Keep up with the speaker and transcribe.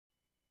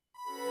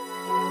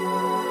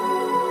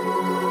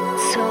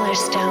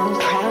Solarstone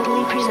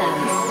proudly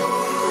presents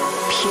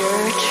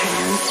Pure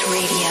Trance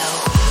Radio.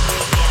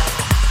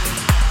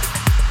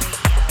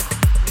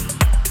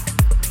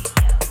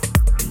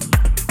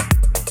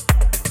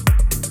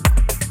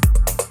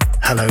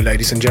 Hello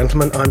ladies and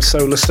gentlemen, I'm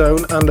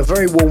Solarstone and a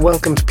very warm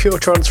welcome to Pure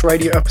Trance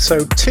Radio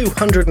episode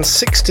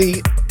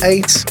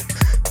 268,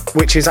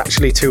 which is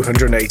actually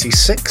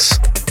 286.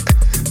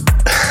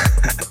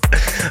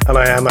 And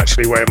I am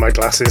actually wearing my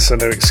glasses, so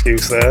no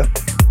excuse there.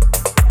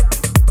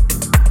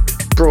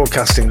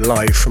 Broadcasting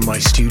live from my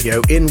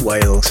studio in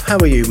Wales. How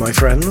are you, my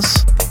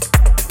friends?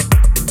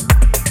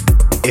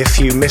 If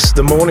you missed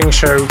the morning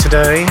show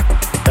today,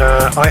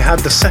 I had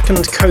the second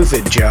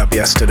COVID jab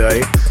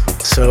yesterday,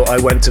 so I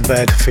went to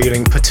bed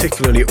feeling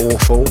particularly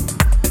awful,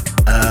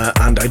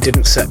 and I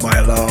didn't set my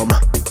alarm.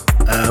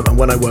 And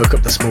when I woke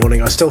up this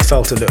morning, I still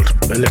felt a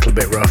little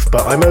bit rough,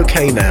 but I'm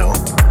okay now.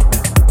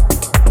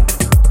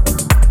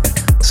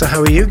 So how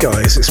are you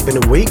guys? It's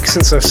been a week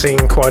since I've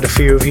seen quite a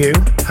few of you.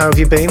 How have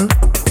you been?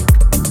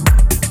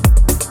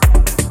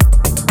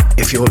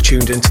 If you're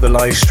tuned into the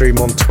live stream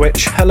on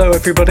Twitch, hello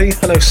everybody.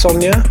 Hello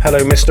Sonia. Hello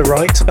Mr.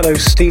 Wright. Hello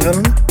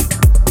Stephen.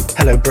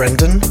 Hello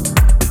Brendan.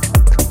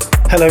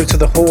 Hello to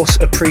the Horse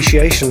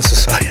Appreciation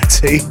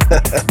Society.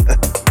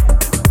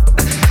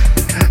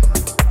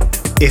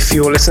 If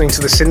you're listening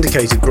to the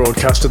syndicated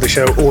broadcast of the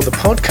show or the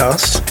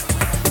podcast,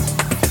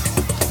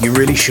 you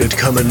really should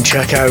come and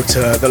check out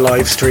the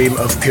live stream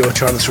of Pure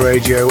Trance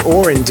Radio,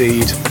 or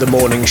indeed the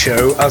morning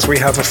show, as we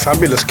have a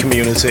fabulous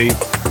community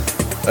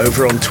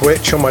over on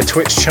Twitch, on my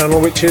Twitch channel,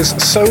 which is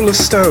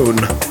Solarstone.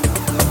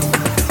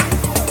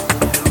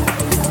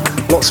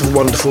 Lots of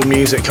wonderful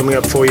music coming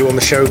up for you on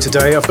the show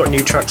today. I've got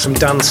new tracks from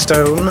Dan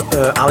Stone,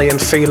 Ali and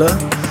Fila,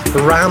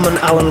 Ram and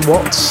Alan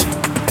Watts,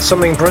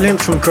 something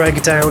brilliant from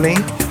Greg Downey.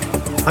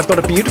 I've got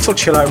a beautiful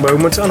chill out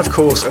moment and of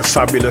course a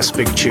fabulous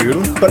big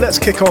tune. But let's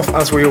kick off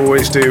as we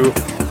always do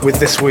with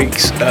this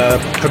week's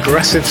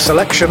progressive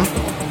selection,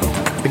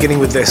 beginning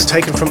with this,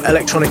 taken from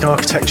Electronic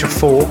Architecture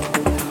 4.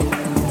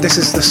 This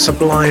is the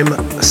sublime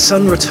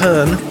Sun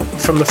Return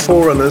from the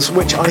Forerunners,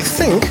 which I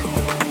think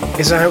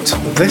is out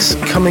this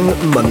coming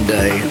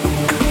Monday.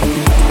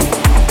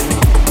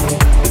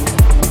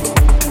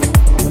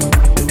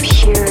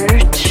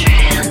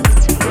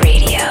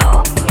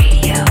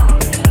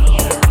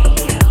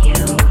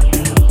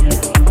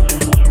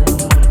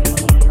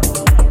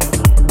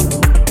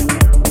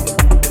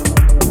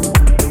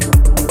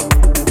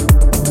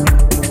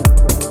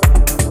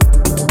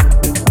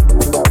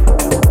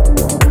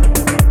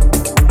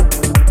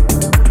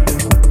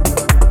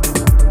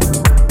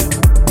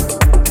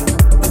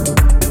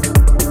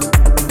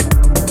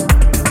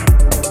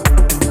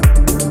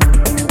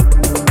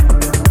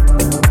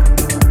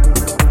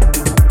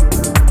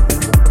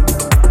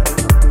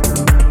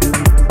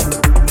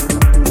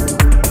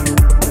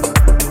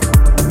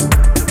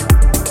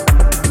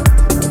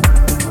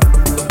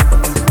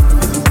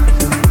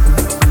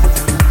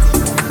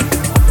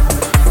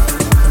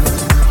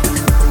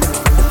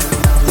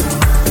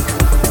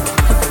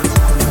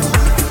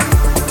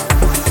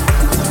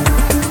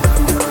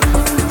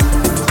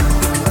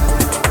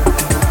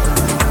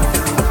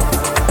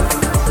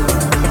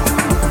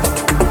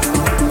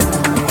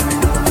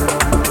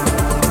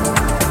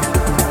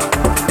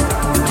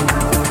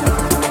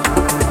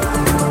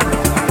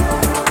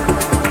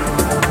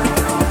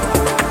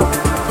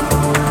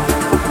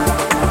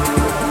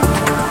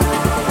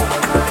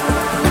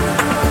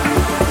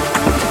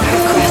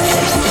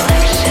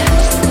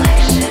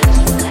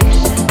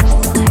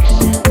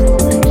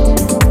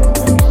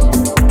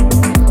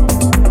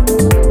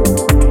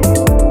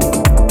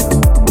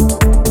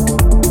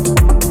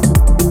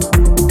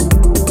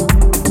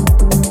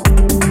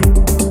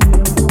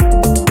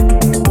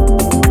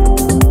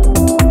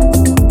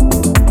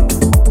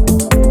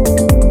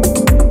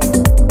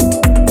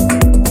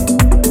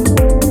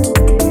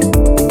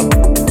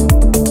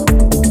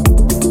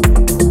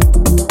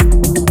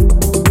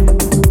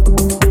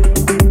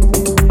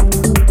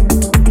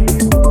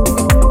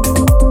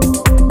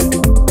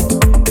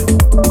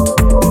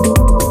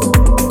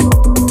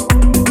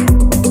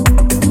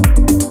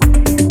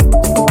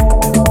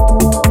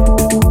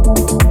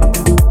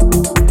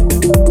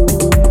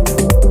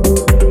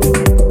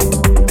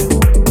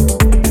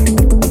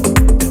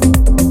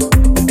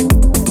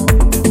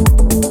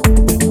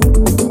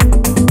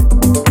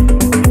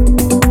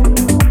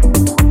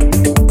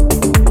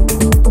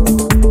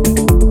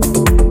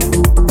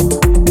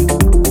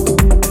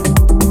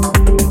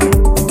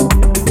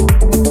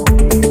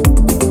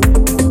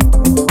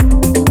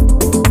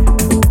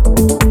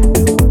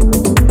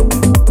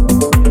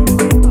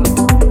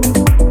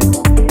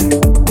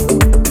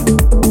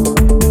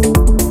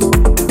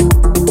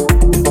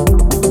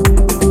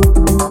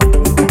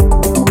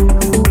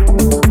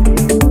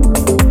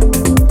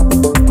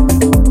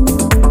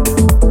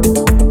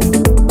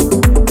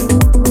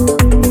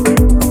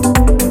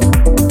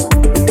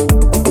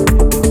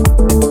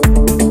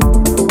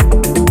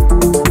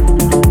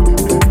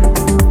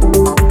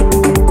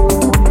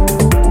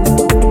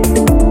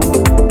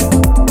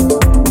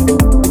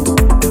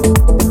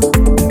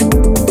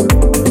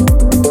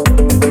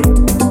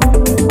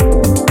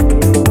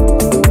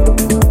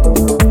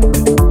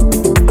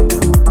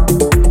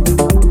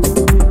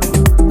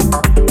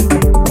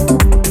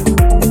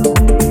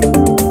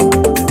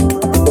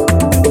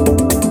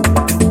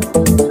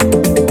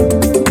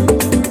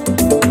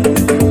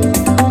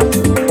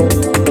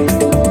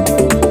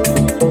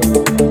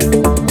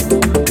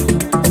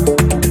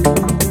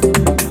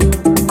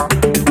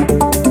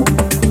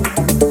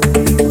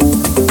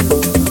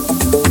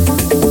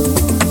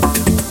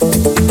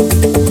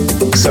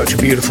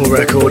 beautiful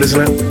record,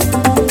 isn't it?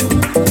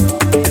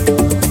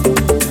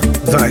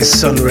 That is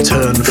Sun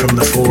Return from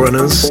the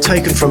Forerunners,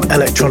 taken from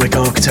Electronic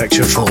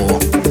Architecture 4.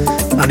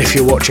 And if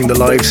you're watching the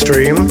live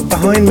stream,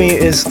 behind me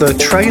is the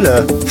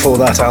trailer for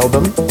that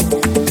album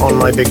on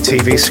my big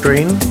TV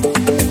screen.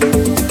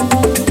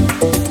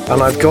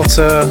 And I've got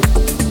a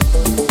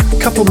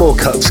couple more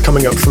cuts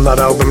coming up from that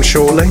album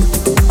shortly.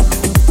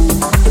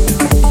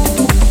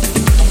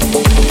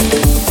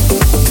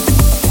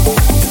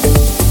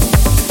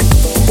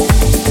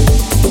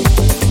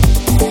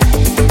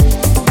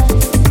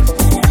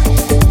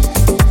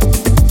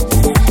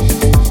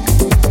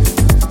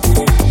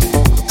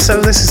 So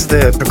this is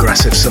the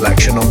progressive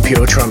selection on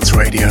Pure Trance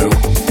Radio.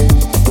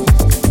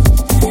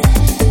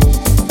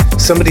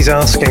 Somebody's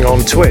asking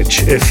on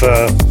Twitch if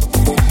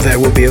there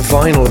will be a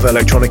vinyl of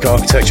Electronic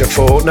Architecture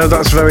 4. No,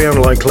 that's very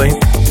unlikely.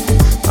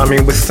 I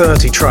mean, with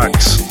 30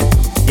 tracks,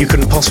 you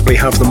couldn't possibly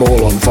have them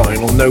all on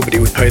vinyl. Nobody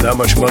would pay that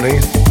much money.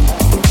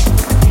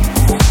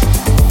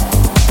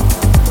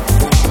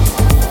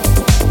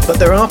 But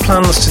there are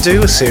plans to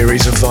do a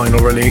series of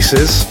vinyl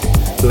releases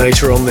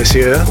later on this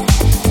year.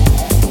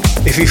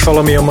 If you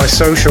follow me on my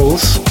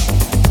socials,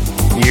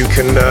 you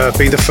can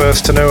be the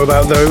first to know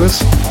about those.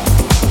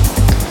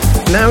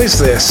 Now is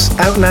this,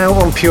 out now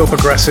on Pure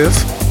Progressive.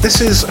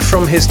 This is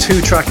from his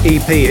 2-track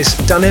EP. It's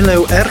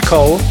Danilo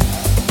Ercole.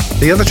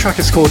 The other track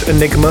is called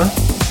Enigma,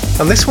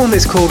 and this one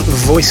is called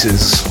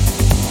Voices.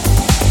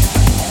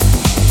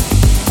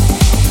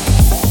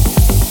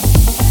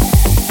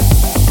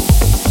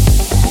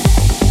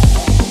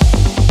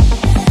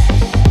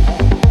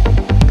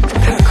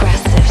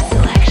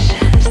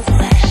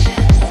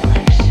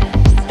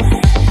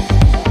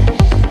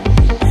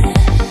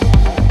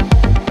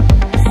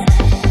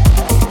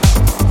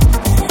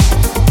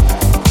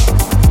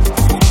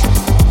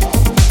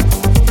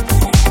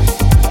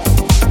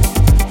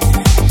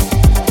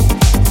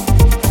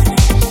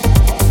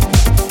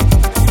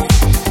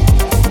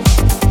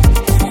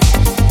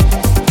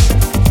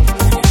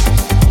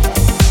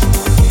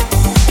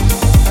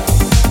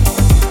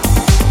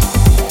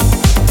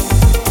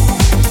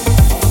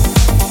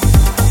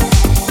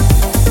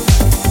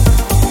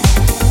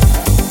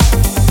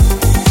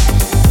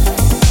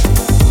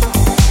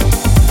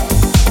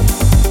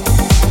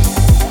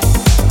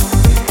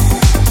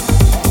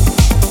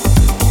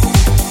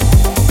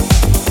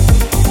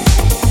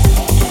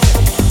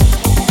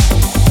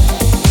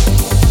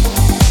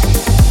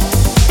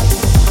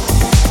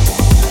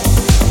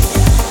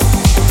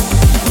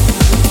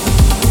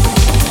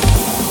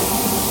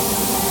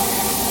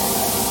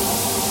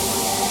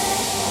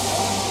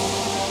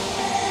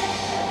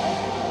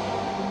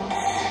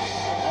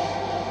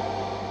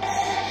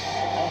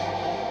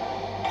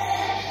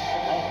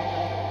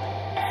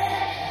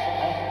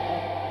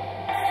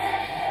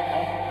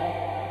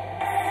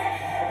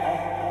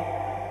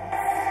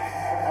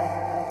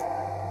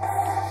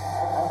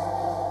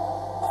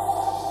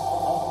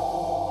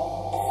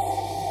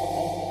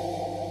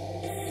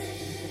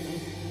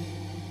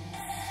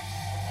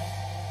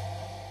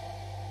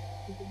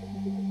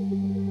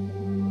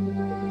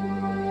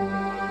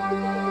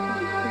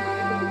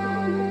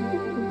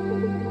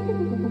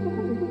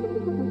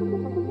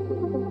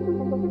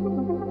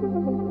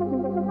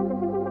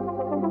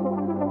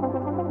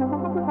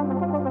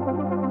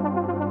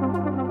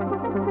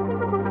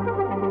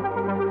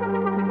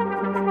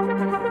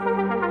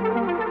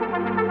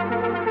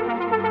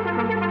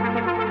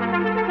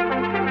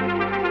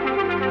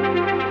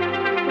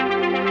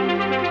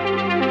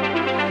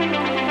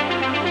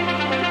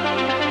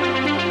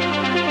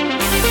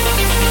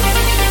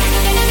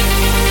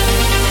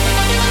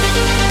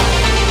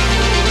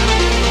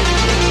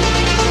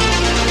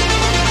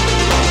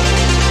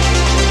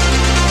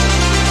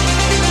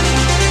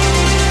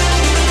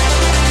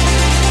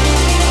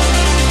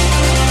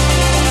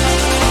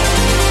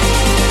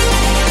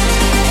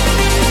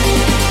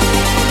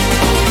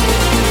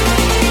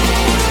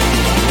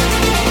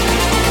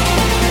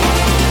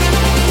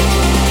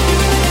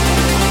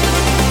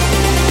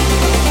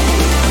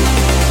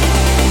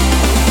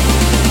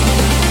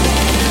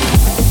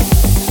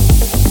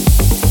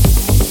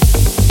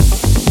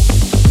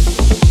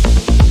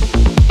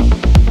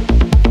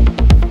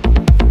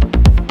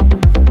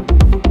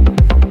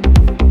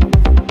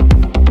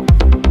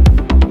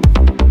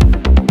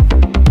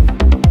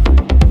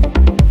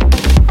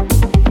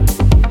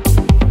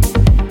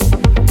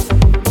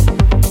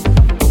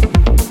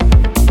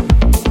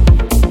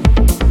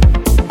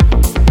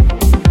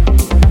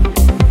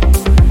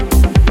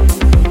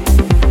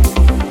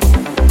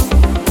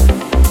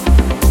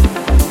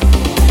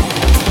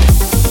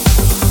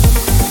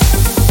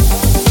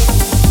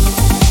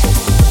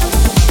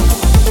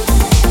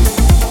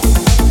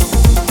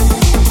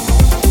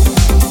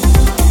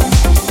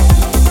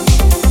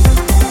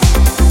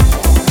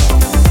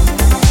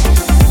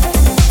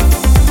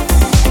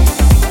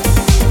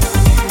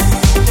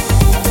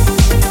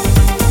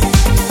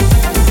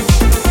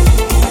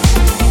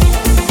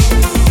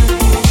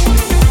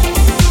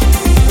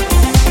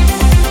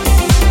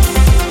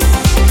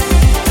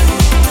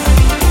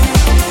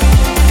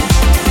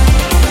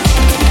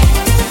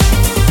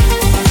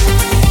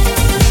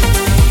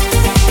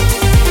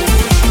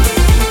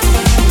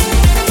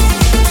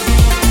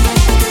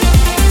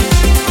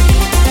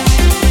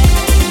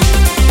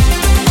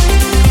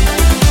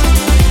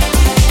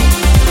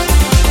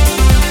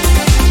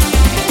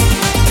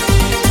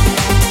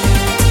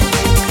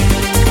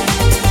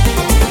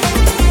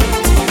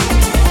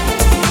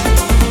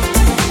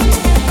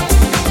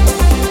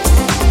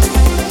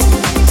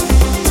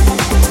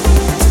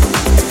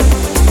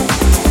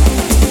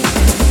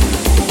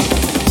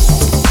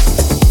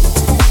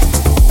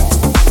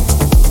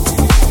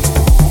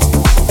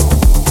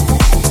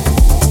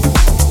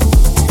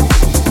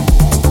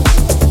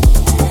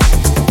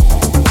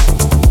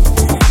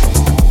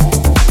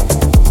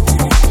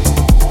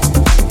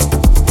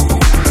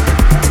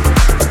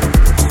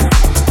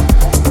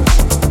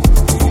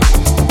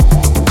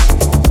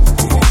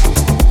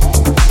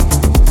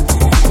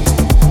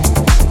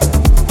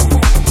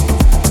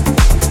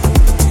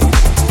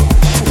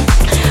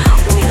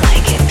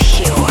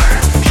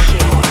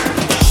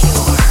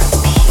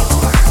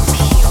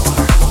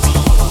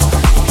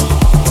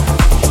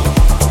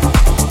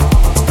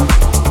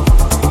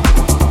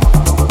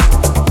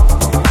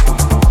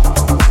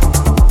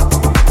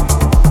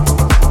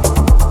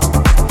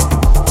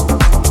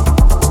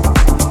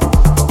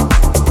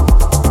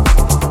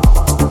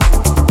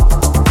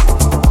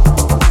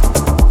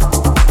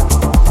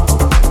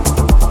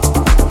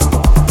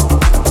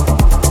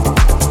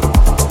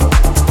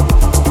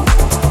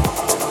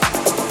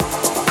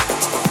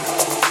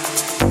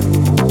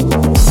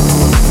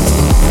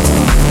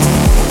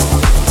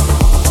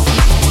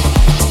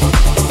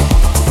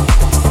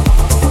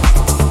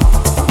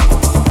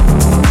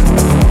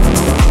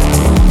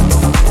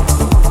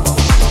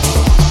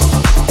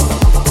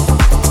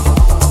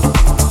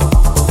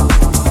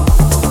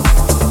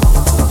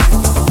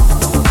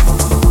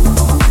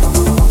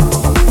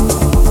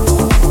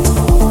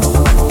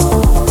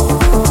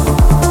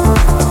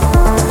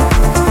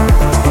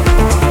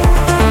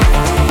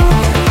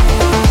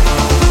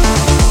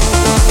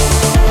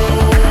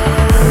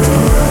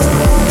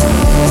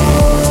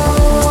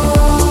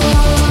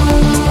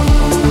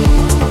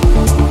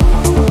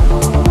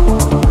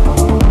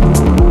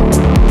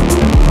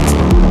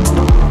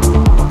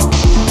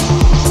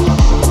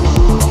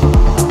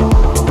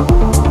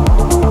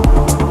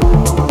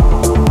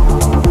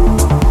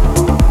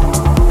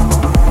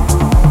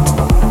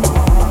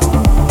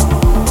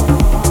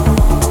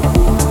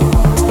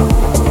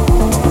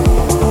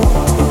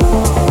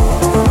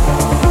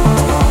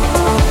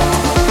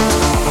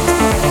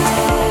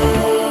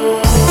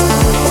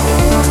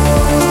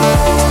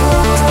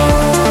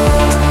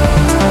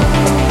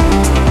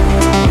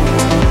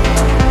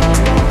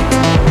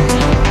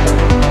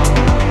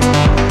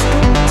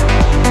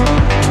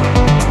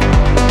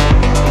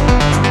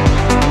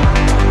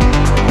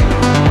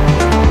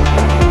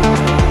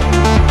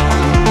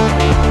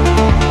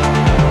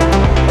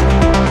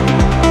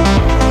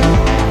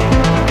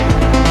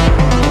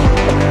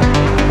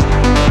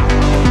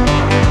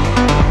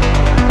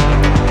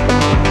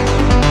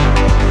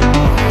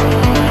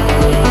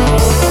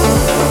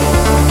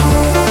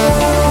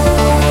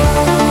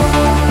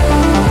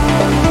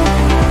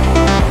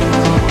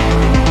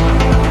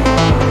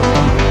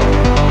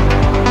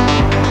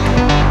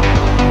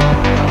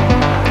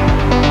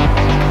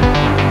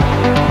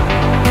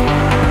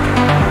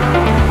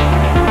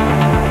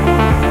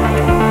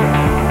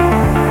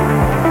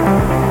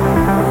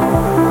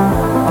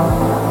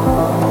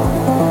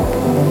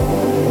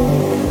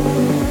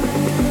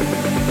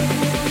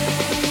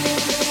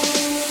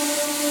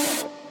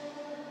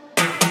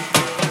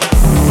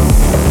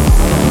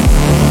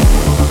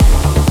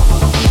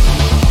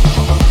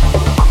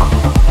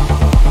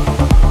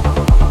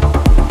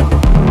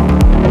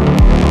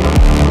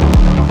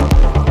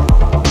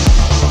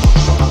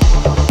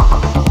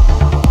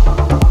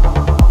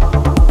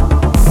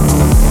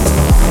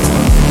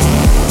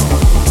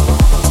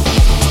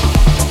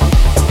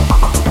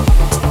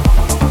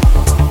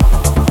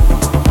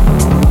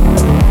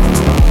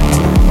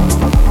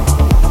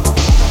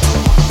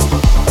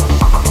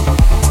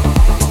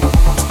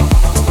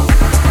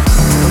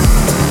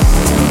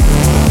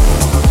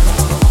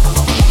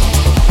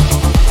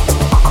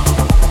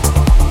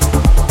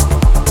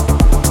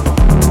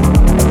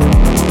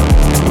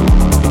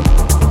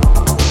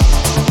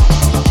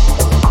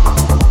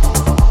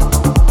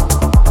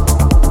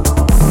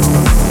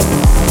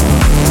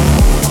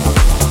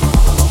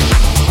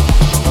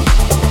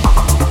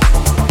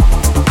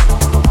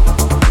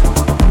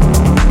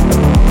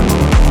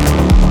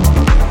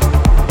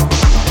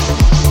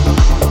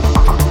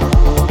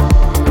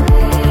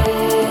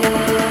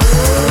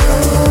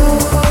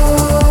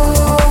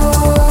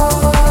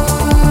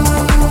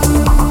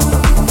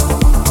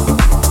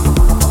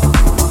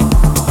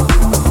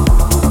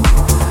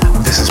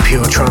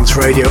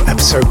 Trance Radio,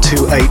 episode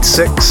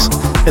 286.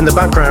 In the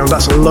background,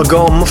 that's La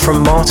Gomme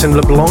from Martin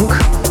LeBlanc.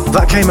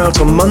 That came out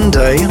on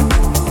Monday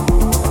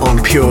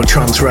on Pure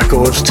Trance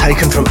Records,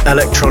 taken from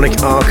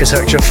Electronic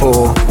Architecture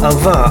 4. And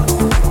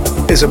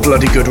that is a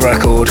bloody good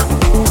record.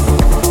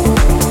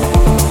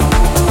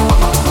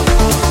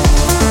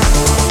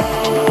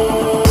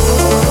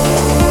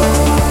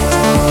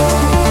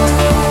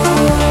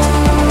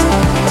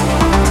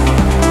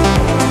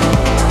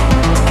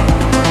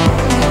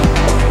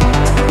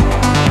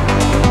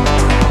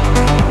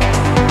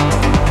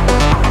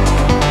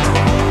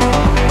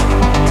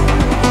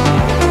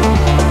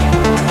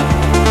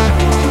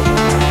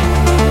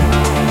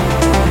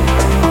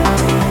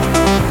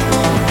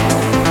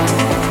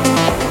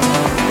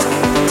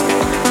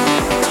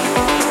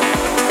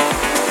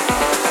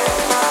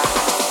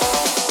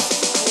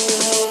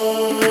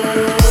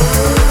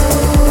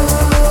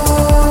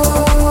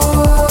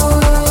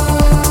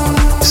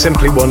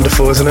 Simply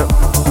wonderful, isn't it?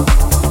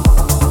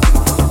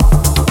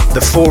 The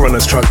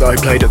Forerunners track that I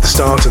played at the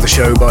start of the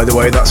show, by the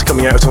way, that's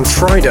coming out on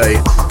Friday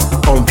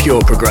on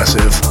Pure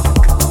Progressive.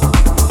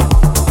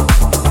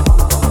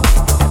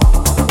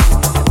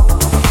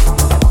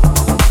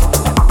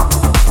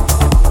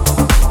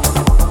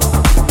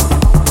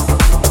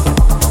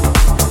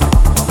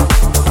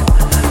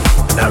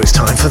 Now it's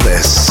time for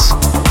this.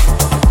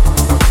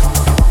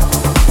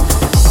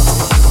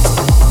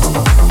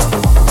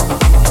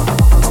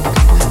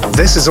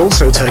 This is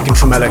also taken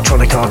from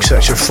Electronic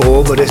Architecture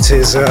 4, but it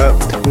is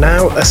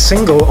now a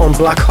single on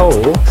Black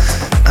Hole.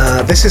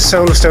 This is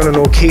Solarstone and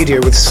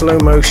Orchidia with Slow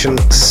Motion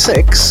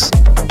 6,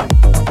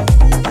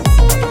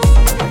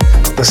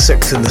 the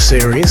 6th in the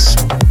series.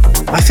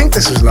 I think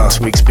this was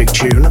last week's big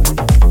tune.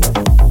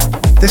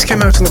 This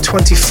came out on the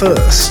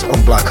 21st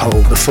on Black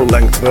Hole, the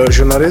full-length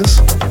version, that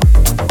is.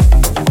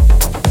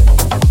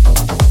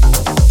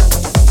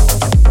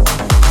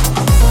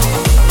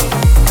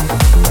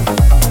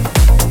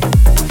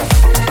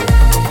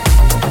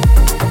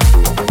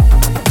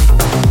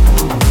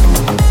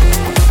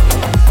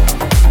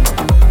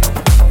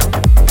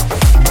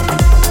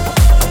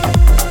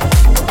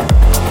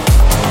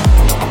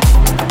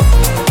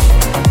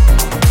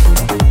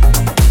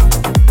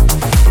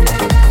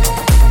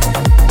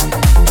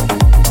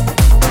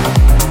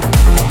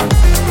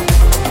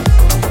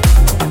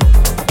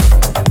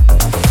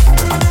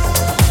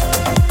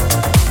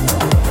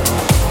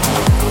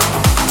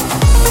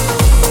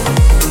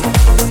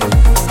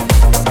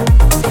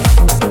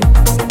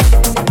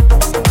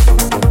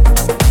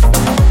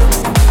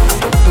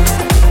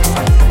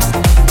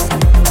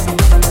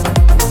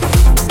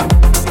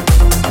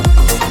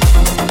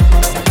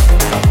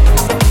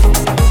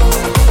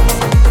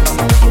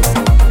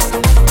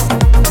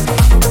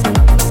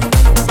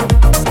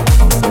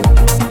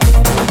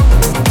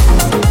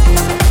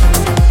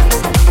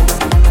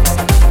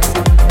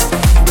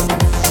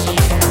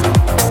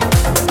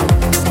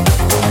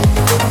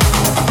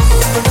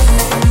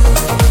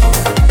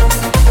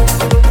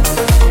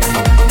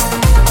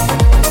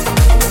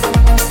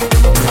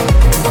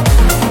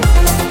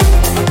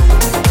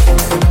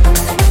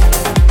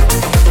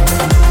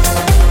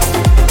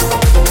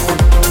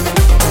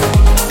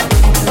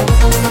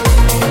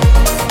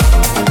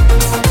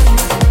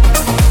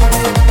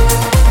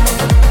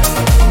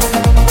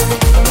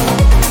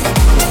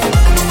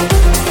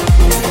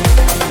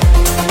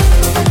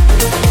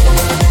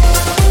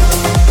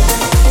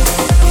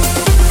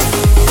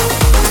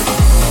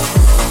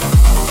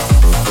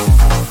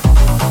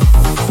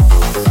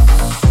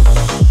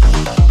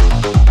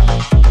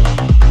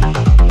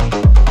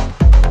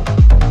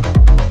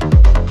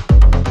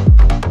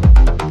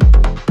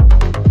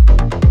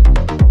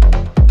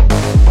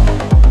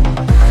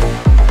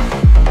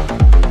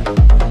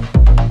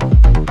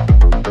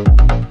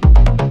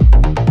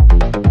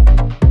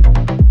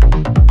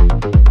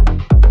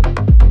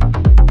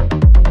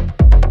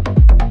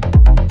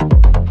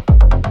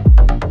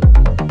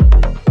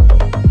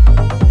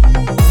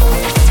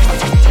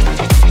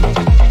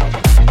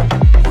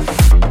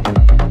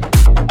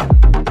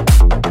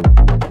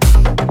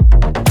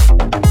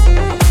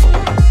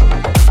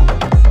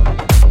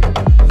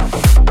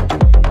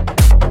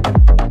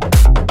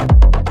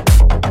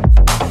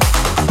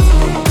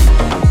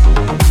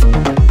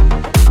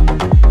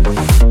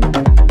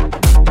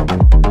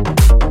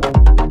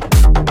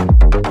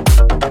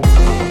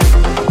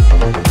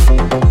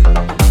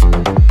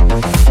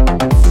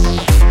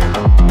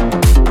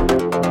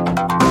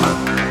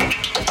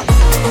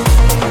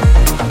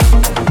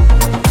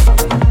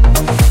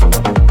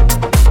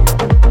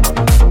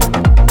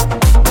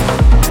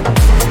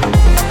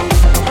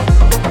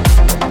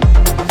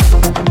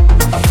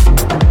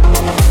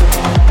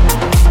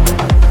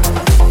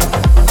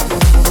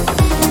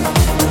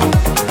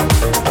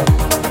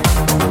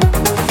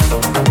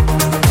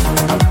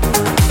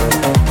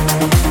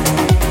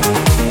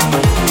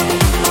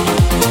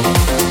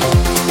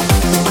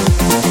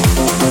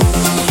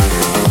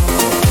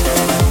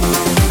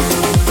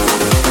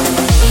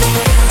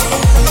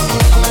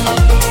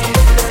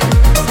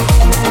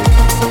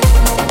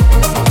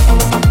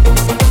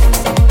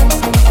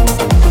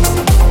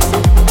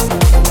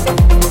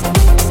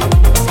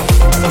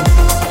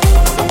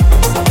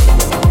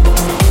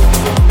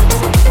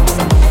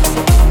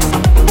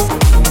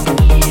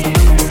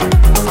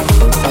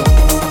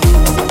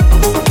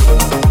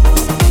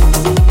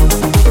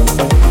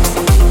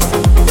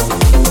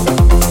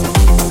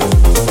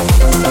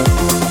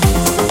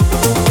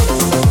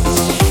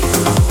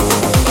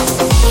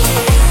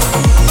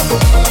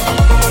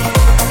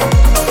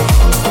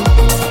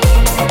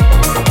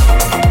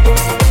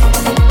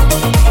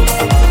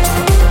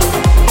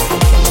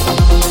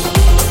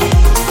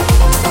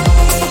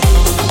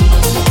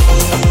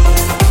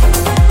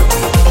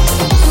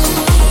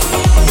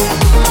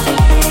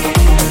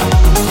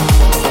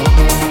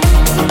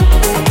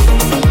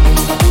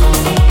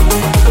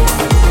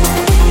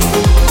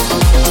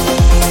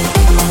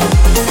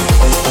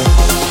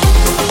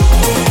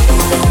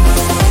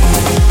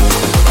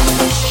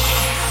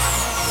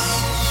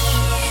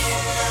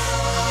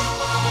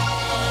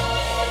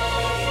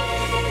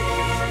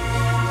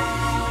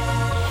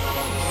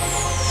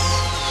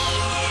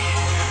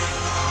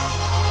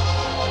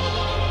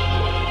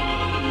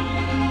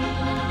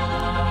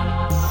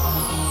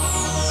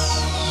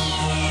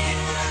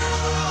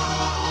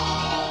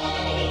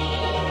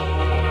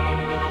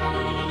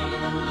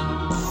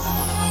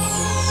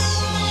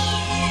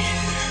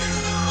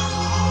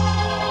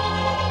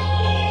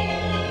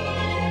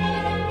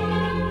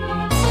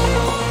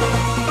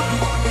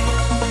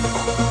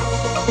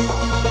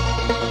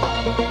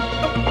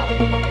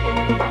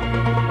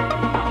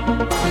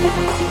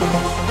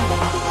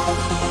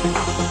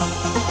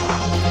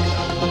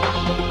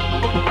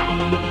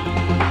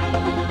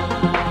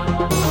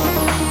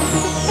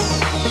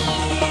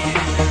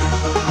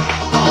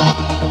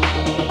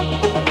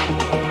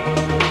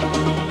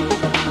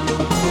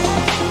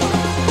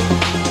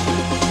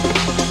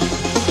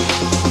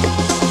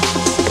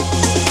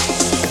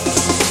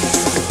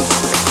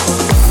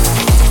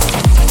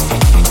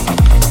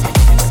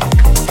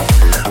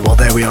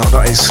 There we are,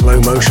 that is Slow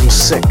Motion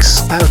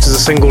 6, out as a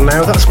single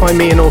now. That's by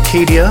me and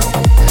Orchidia.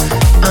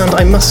 And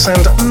I must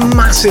send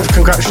massive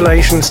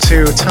congratulations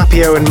to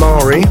Tapio and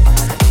Mari,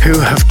 who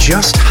have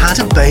just had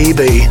a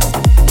baby.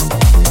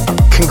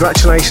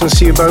 Congratulations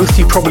to you both.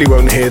 You probably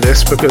won't hear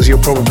this because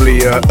you're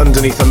probably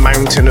underneath a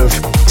mountain of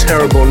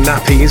terrible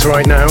nappies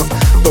right now,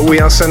 but we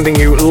are sending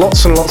you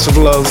lots and lots of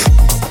love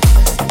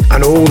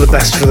and all the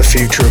best for the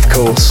future, of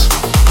course.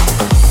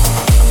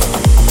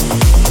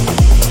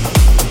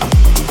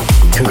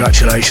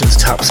 Congratulations,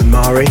 Taps and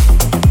Mari.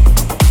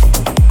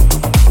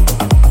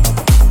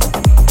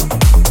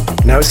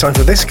 Now it's time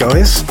for this,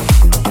 guys.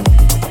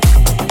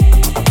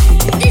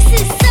 This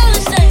is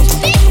Solarstone's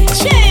Big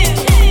Tune.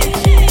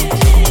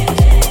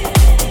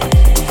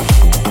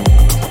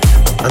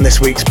 And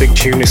this week's big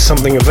tune is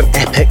something of an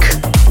epic.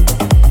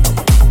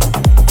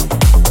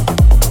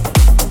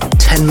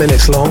 10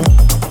 minutes long.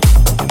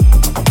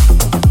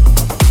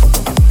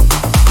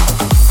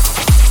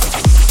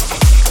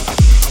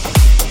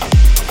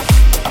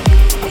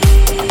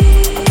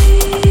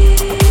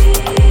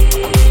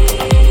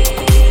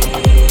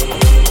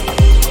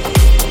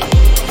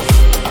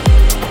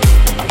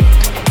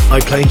 I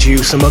played you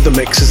some other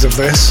mixes of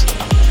this,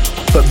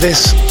 but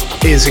this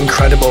is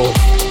incredible.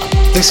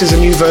 This is a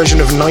new version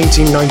of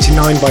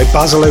 1999 by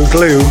Basil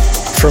O'Glue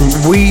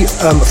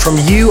from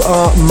You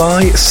Are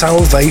My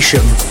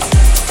Salvation.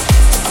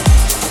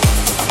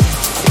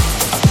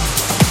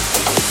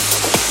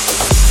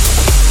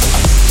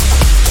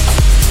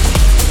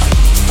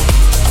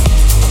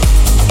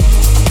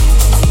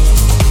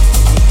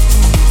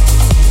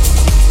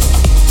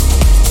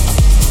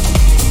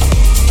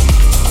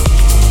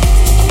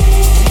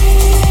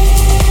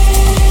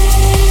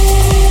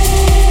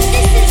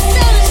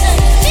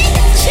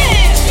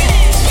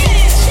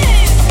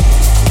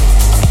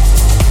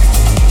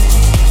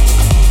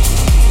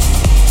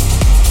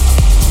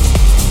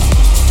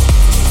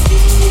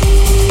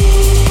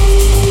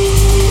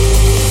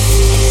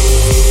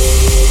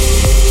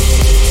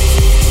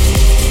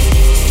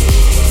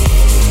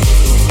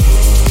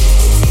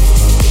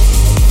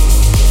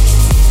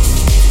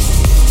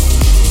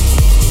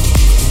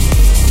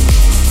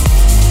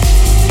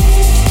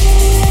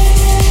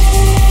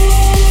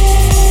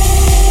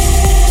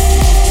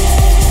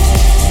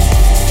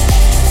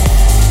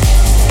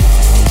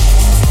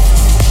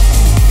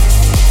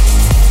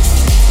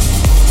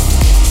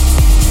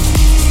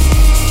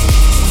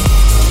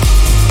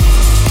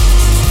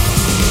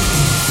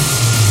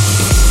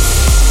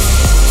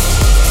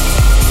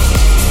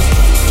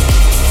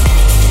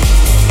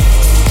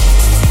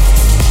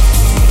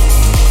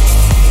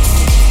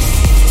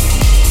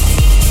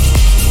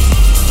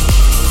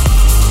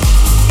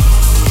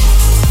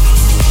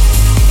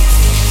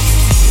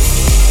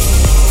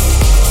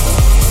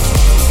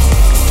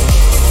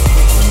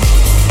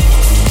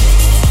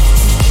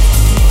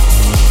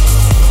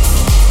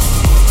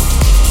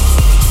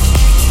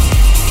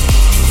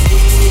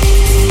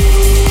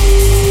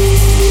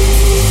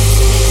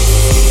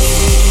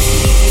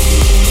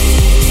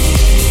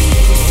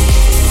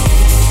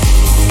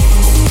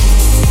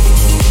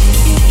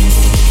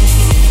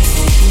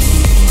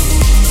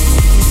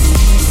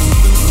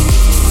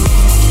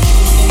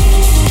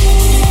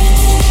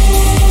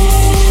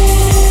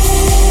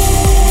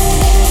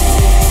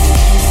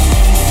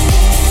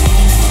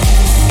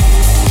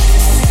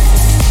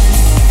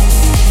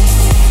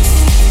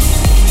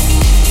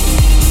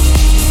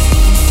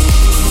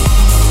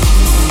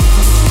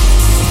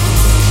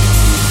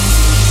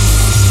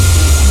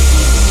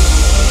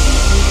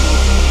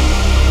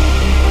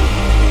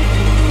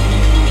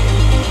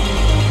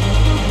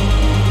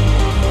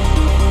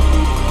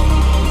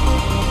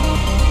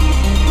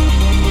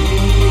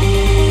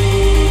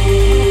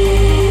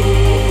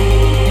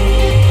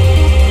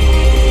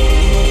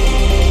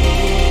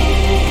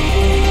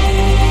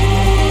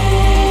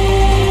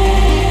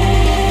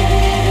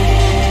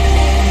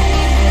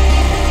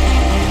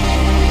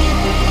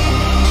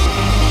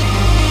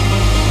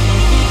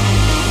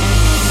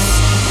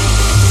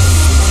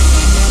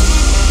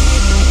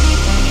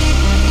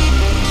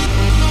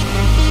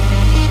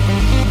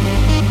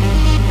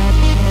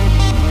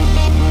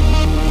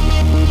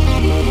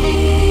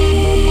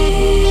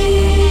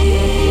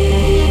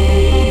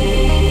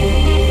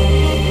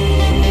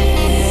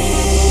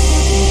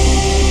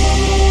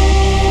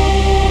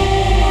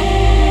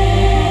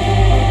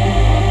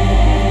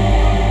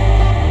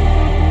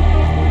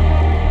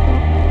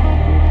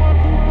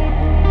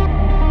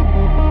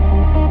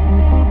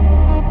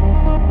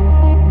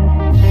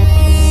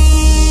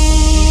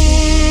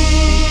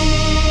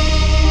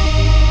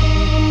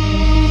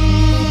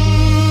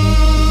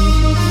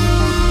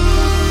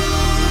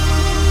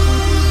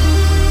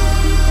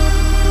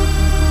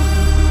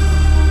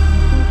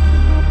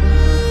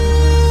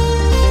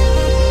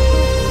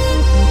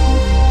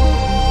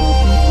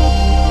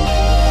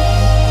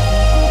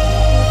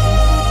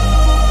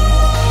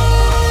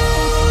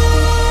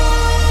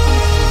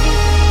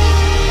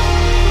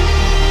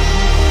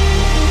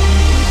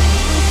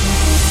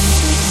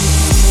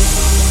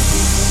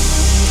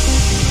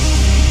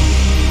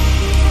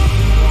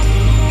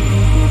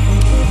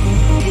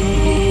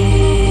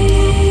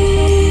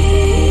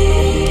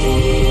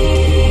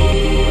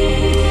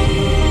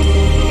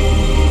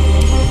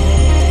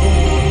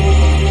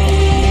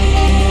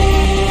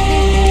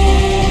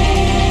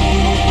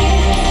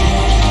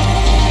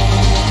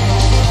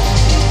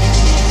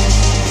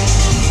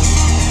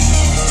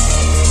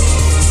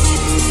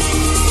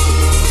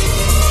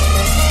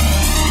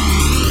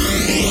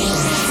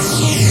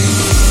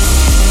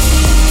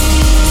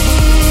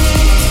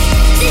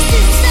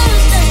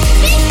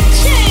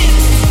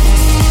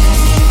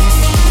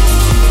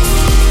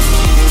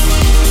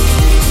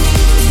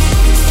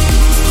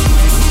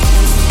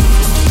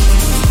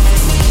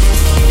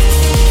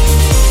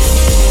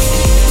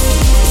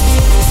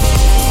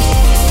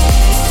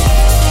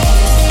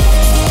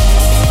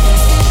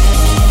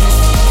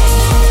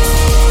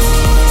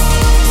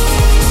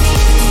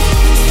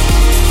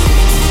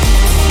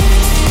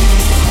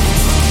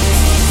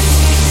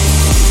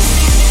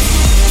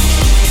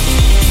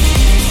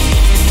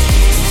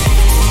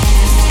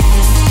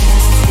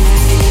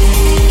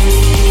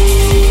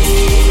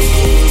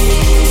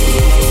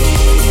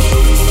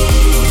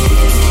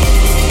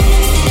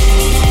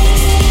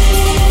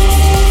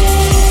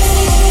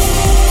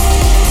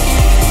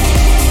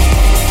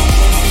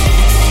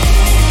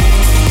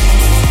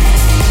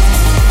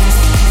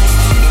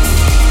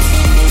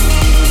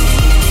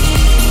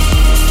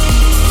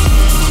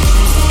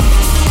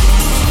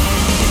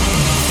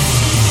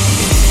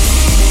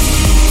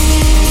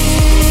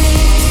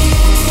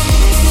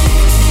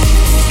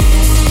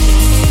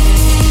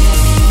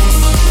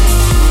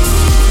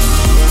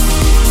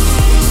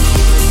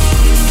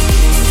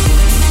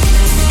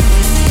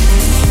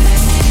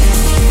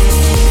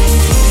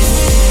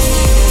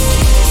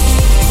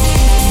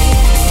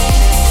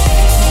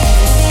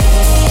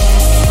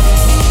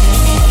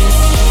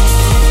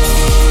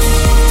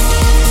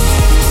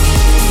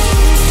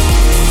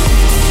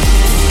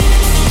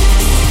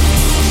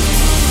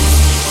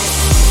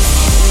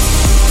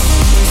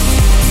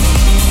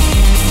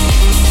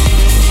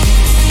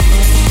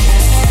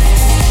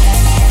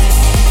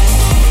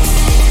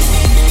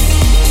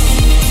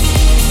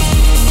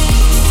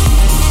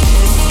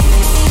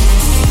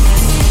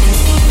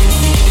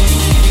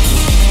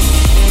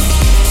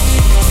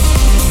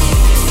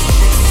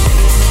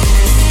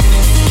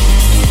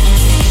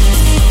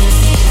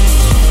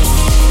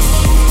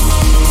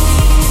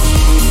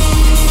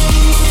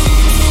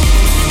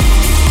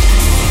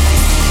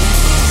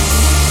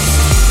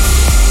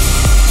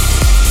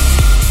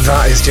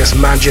 That is just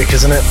magic,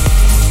 isn't it?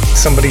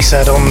 Somebody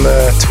said on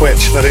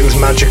Twitch that it was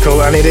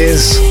magical, and it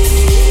is.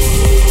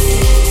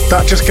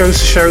 That just goes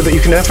to show that you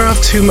can never have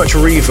too much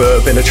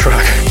reverb in a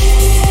track.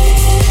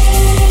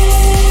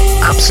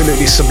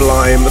 Absolutely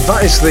sublime.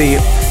 That is the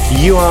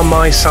You Are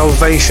My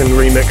Salvation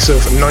remix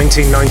of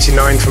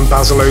 1999 from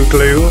Basil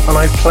O'Glue, and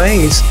I've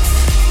played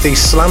the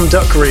Slam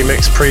Duck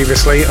remix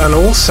previously, and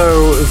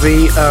also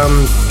the,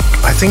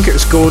 I think it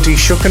was Gordy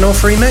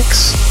Shukanov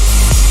remix,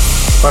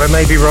 but I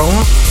may be wrong.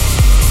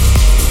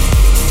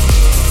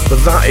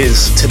 But that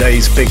is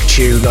today's big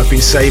tune. I've been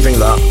saving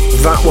that.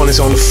 That one is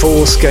on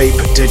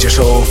Fourscape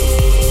Digital.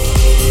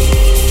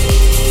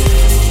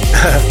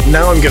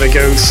 Now I'm going to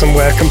go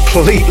somewhere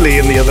completely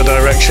in the other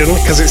direction,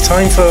 because it's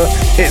time for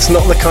It's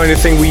Not the Kind of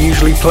Thing we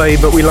usually play,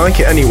 but we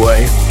like it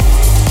anyway.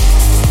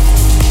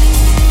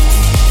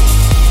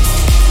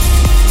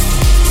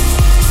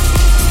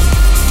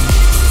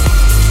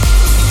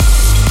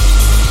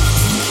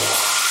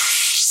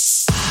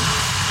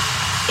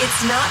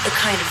 It's not the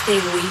kind of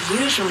thing we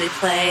usually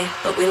play,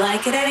 but we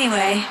like it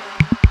anyway.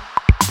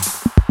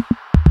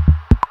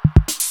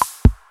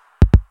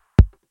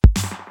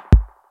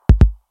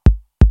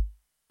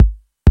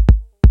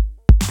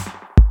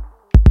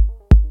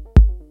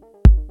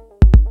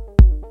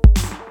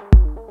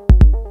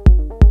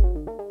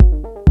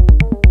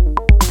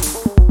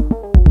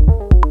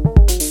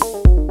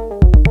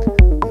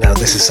 Now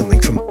this is something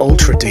from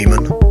Ultra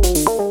Demon.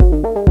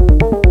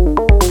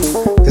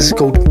 This is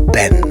called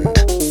Bend.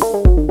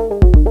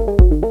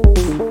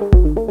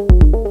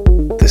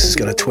 This is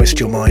going to twist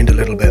your mind a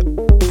little bit.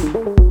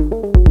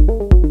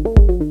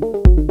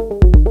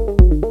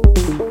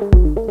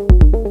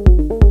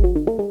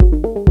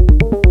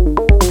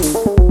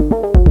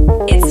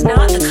 It's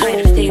not the kind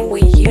of thing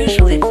we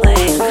usually play.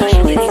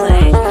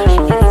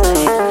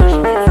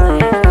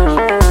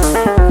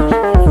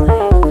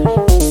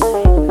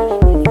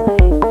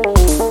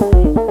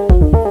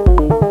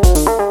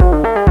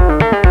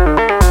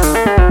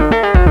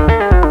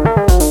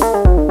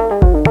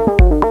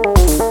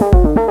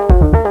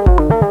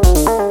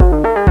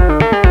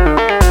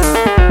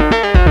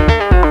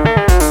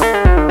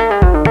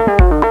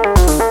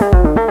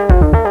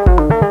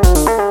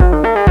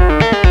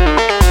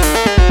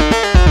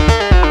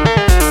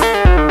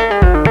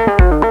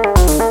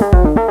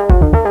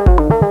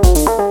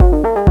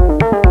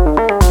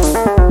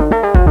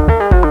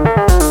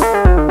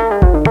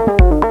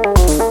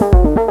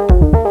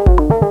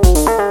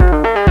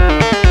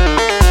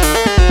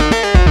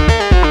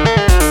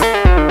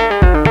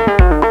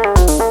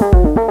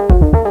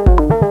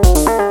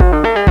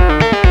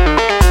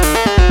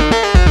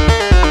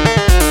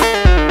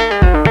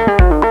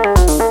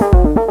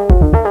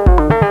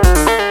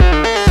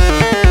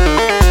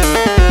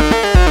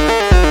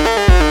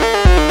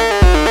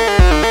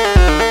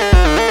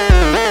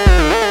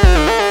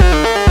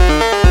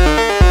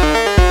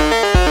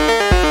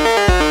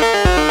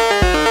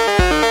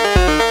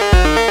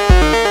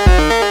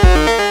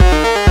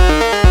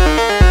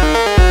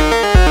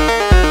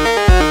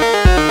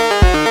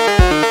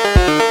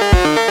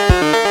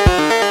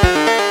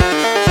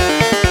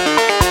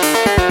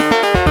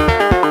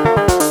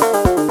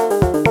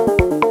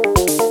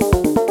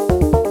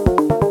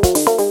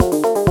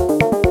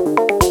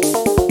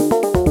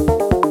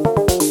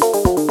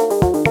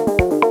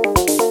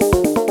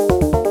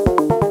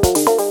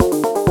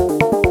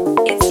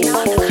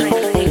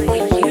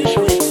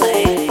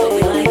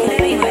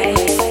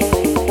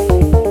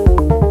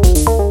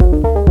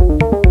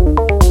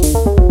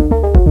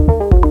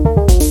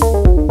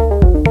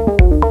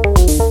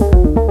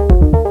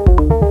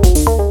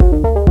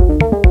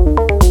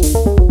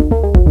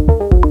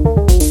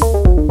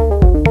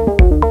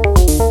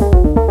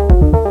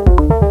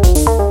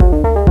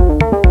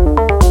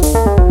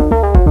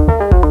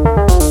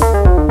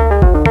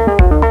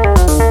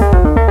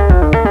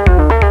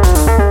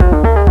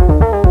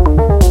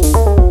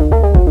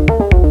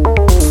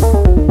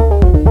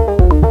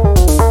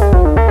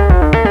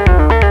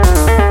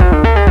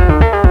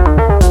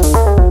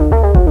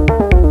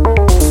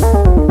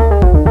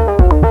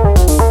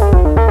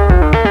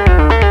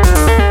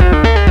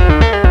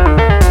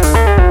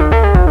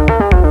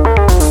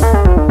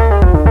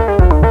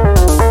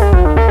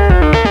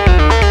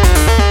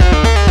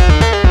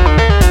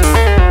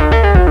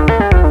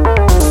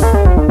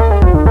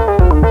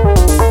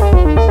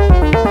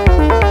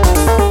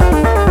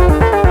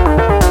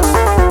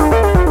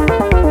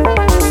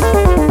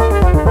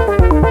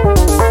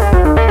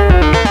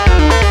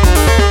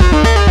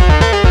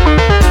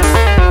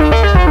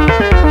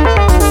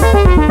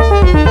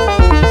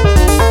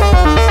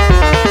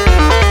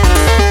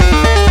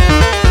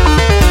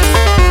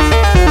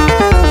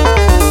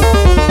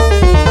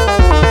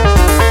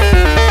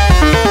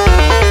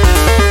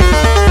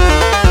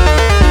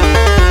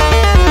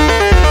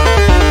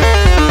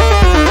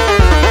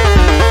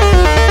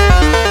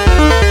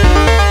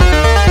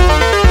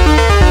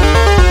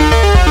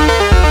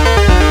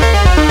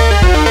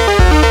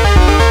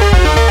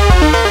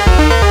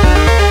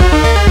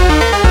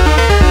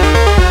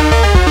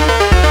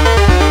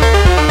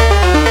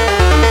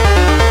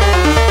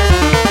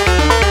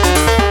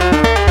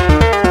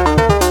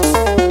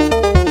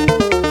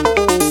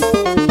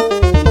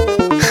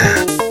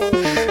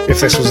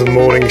 this was a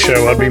morning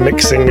show, I'd be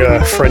mixing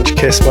French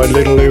Kiss by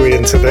Little Louie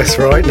into this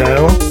right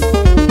now.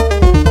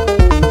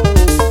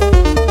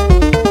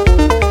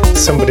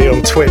 Somebody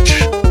on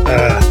Twitch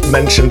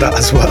mentioned that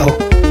as well.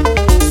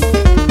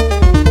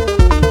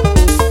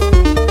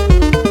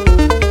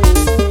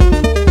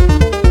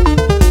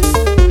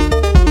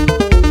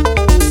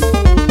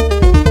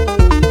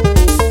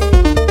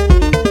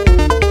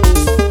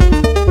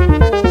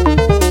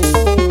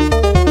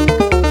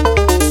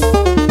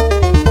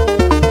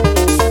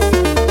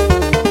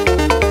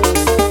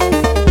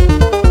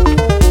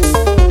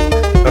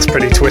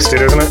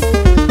 Twisted, isn't it?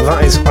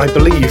 That is, I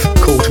believe,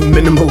 called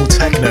minimal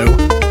techno.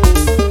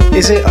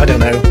 Is it? I don't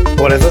know.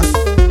 Whatever.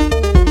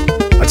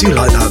 I do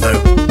like that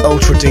though.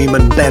 Ultra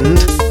Demon Bend.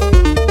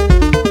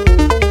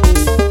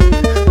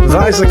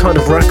 That is the kind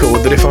of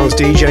record that if I was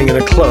DJing in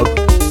a club,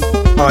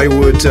 I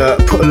would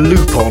put a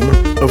loop on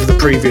of the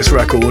previous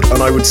record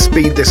and I would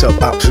speed this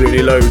up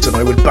absolutely loads and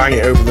I would bang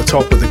it over the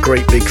top with a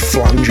great big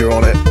flanger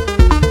on it.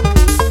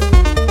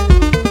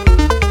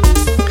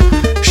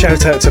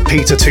 Shout out to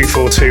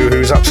Peter242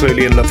 who's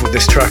absolutely in love with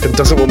this track and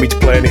doesn't want me to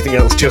play anything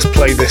else, just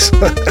play this.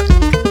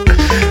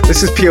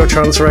 This is Pure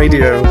Trance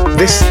Radio.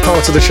 This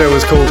part of the show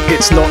is called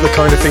It's Not the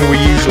Kind of Thing We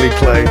Usually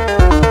Play.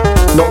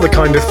 Not the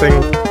kind of thing...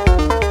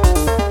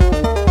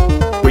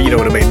 well, you know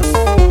what I mean.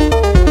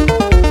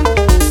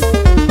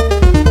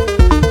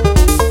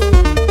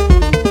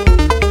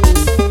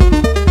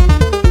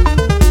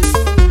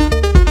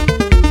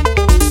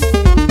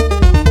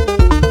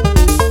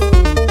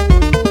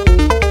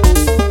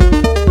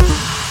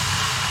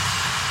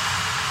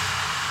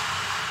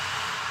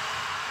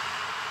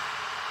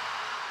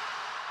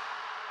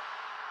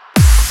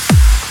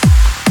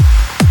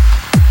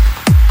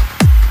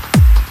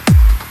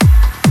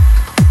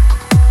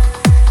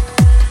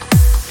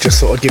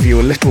 Thought I'd give you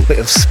a little bit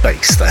of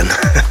space then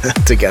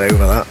to get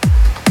over that.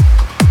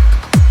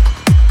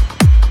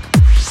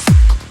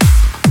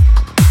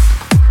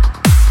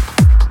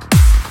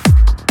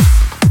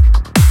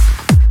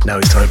 Now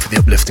it's time for the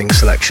uplifting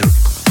selection.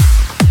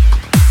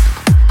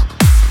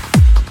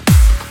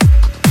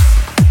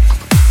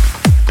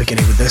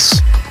 Beginning with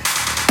this.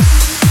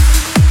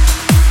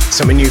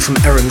 Something new from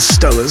Aaron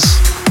Stowers.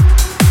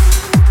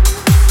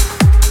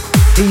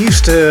 He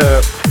used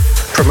to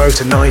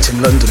promote a night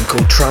in London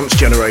called Trance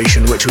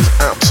Generation, which was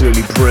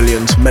absolutely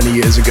brilliant many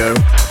years ago.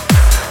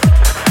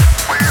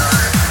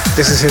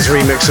 This is his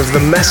remix of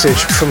The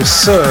Message from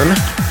CERN,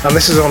 and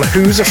this is on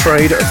Who's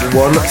Afraid of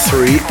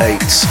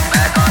 138.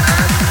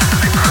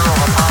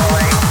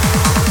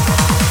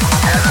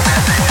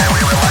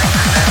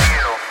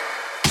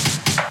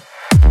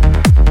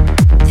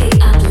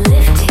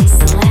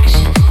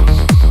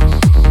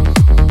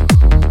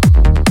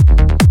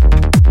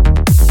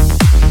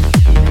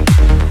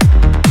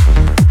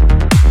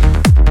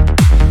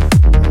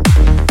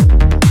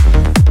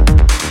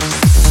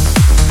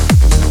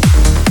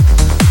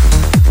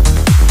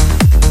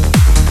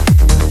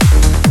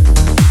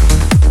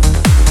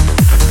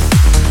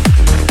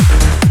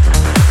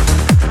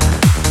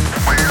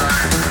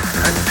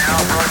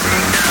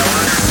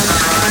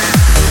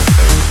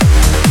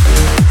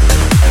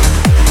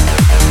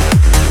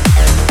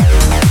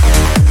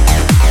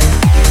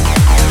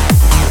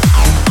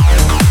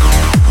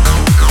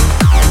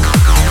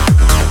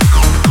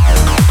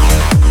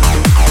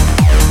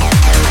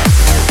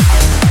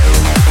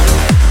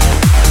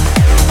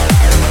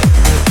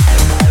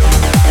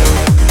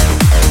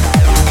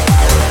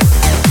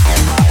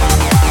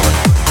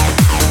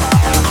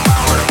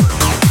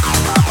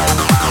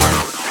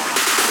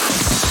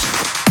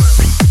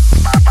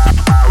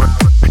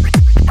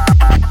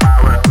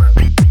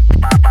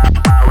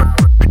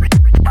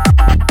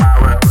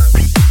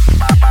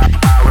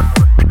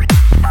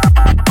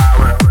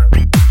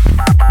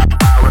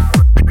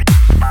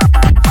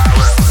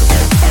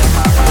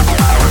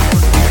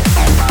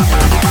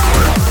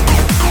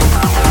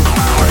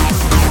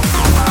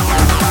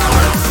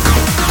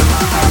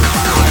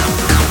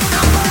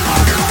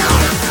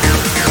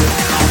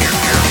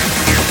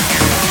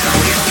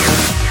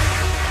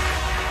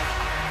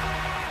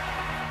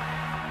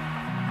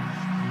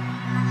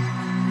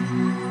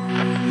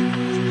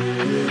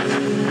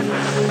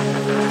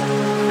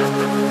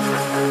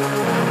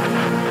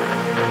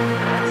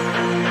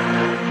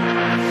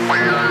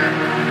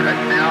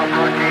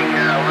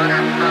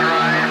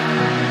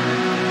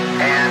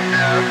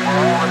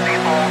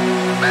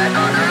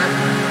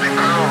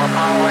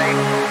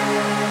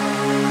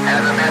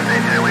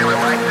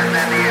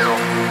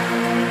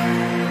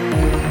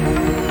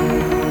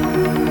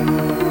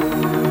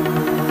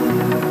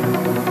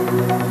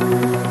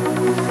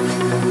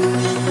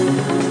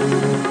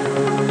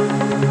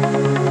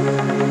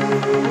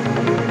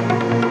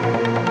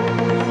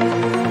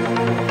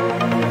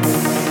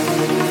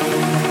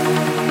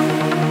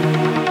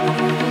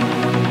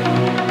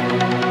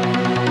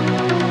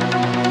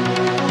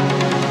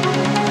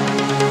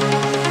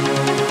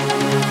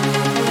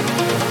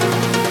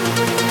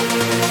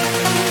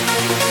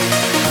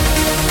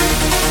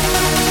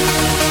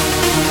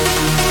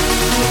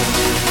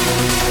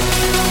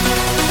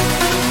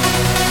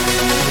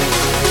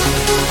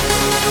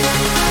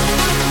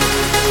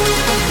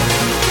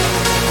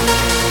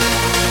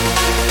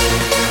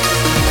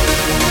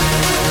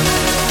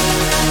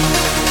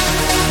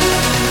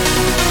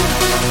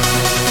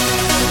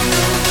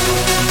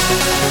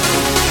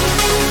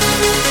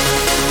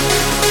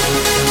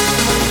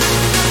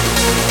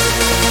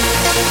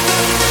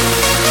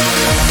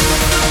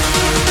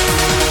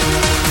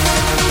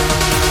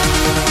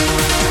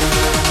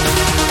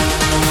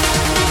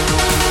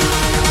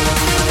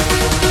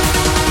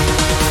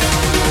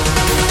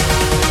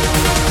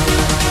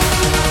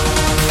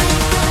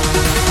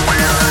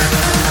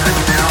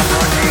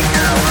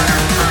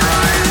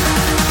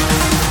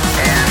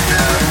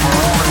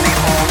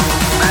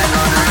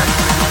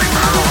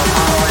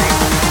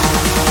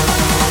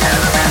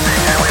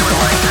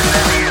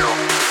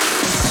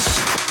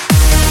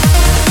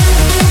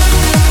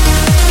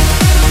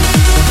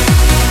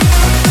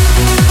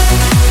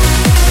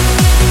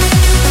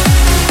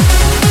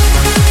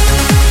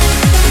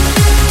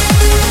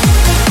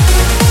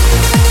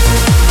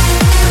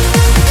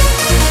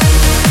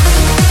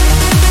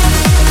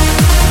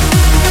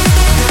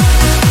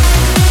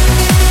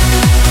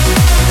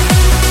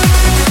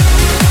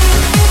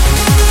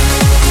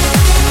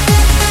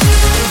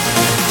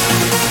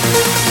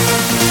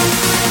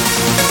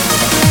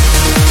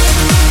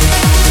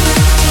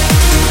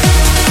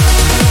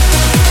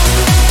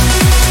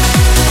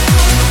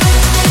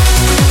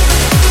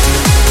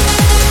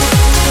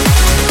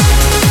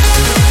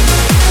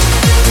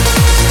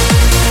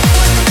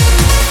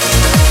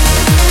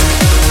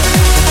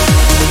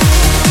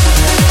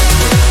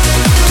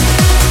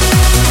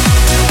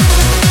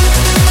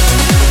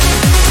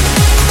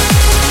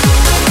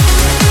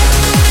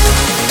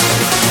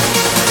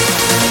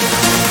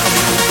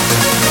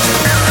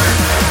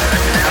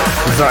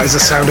 That is the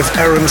sound of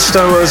Aaron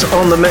Stowers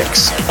on the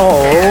mix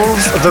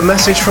of The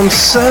Message from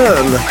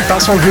CERN.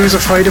 That's on Who's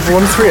Afraid of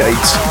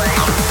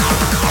 138.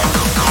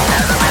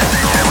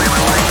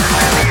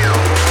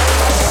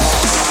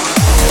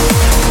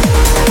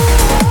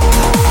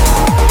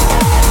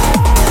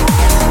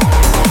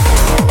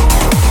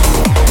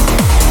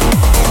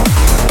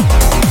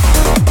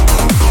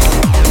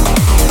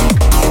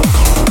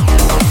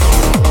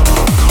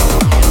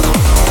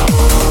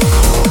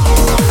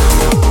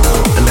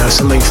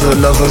 Something for the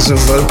lovers of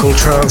vocal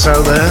trance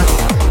out there.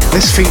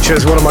 This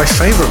features one of my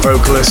favourite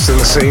vocalists in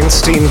the scene,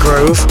 Steen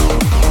Grove,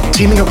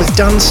 teaming up with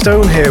Dan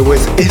Stone here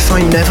with If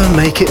I Never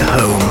Make It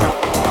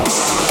Home.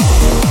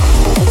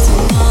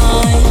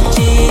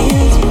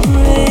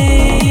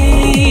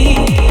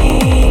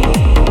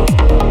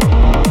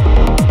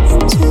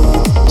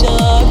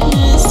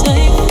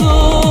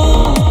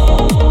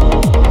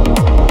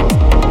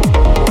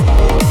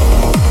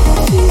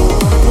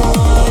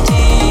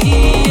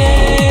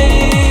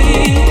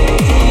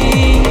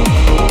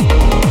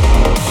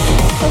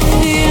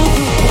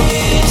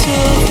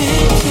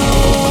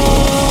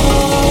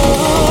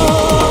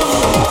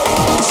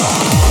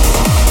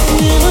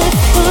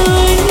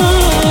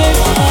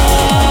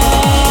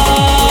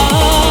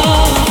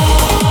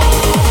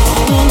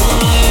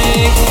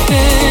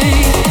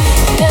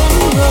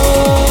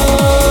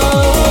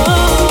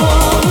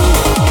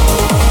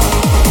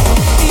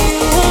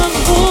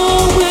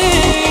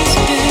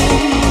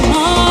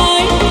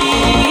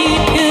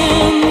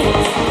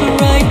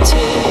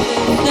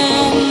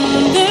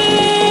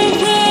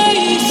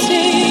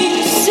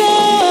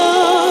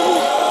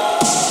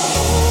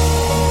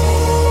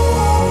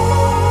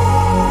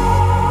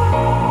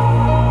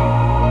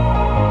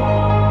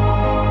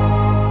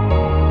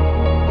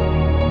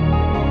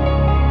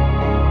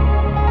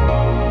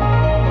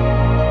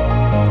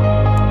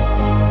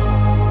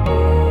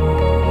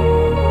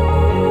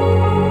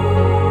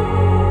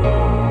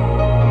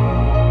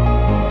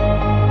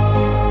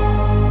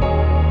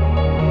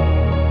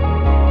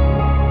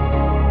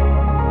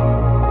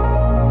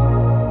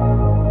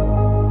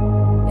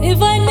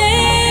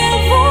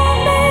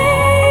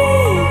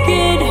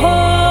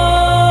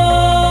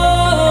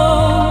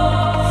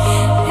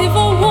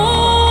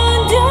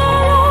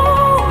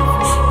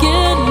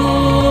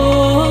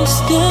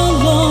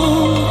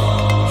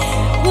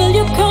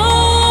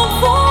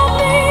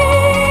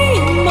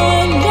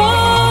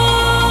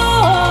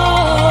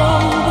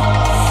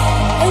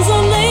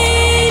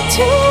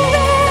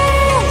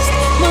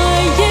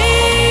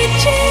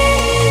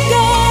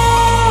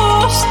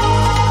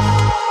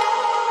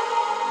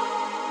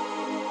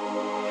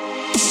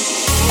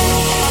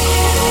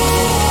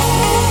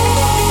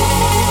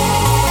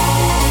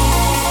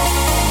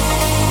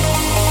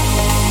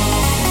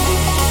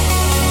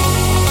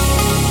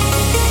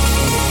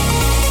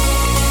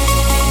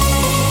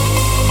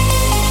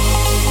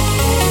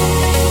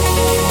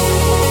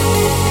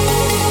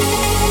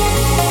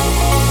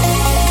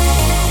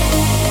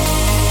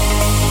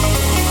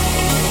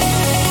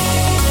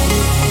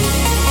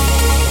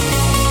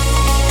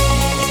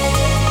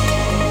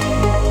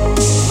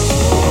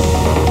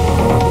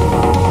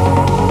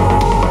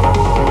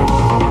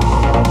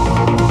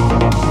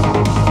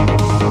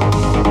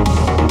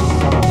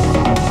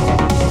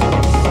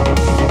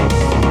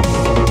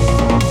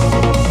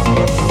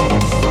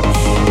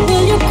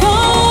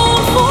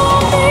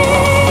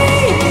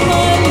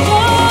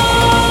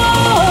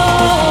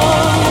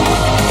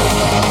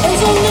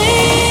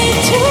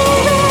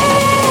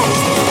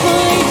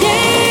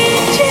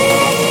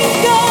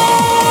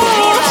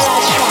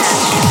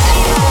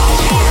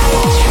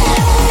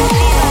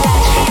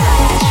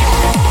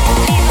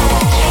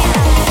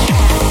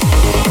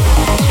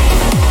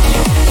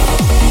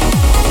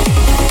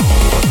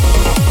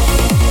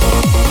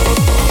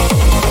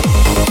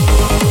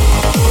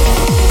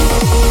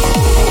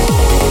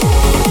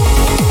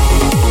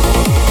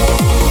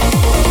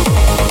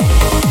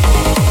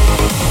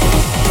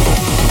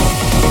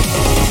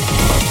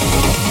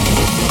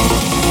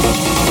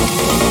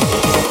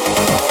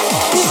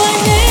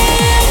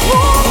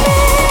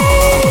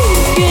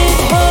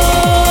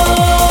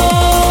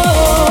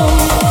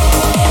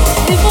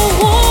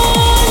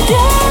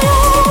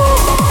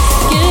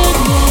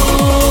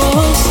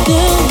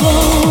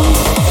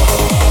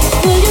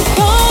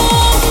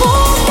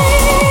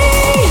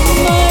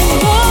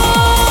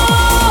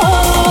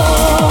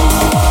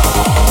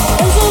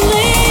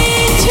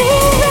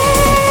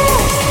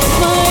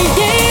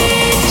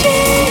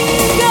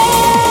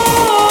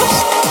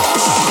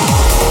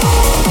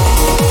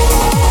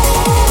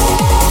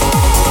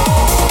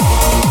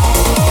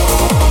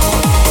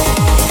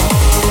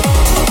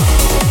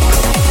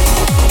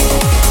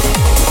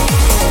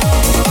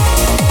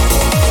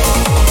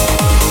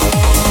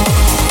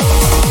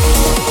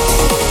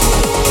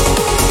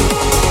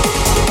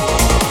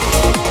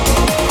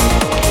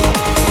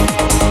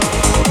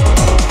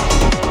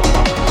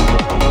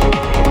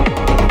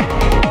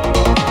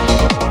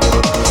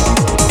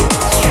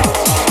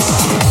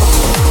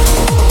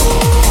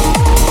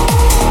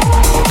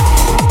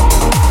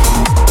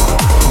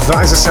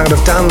 the sound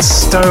of Dan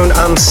Stone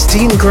and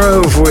Steen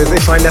Grove with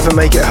If I Never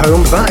Make It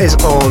Home. That is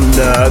on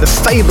the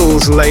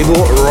Fables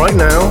label right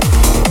now.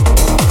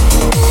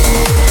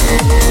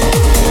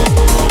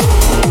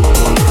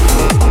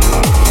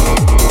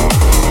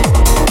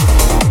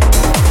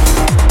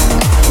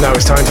 Now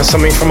it's time for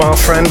something from our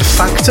friend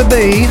Factor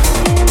B.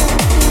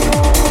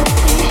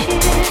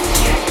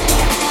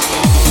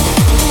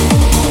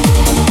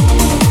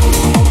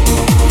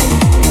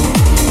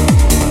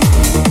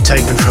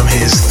 Taken from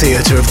his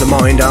Theatre of the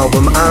Mind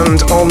album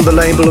and on the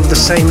label of the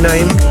same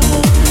name.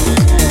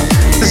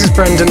 This is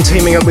Brendan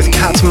teaming up with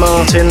Cat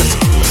Martin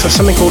for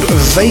something called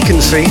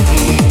Vacancy.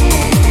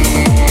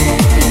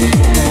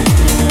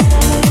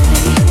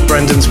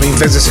 Brendan's been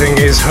visiting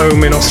his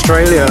home in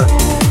Australia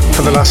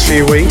for the last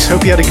few weeks.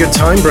 Hope you had a good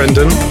time,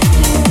 Brendan.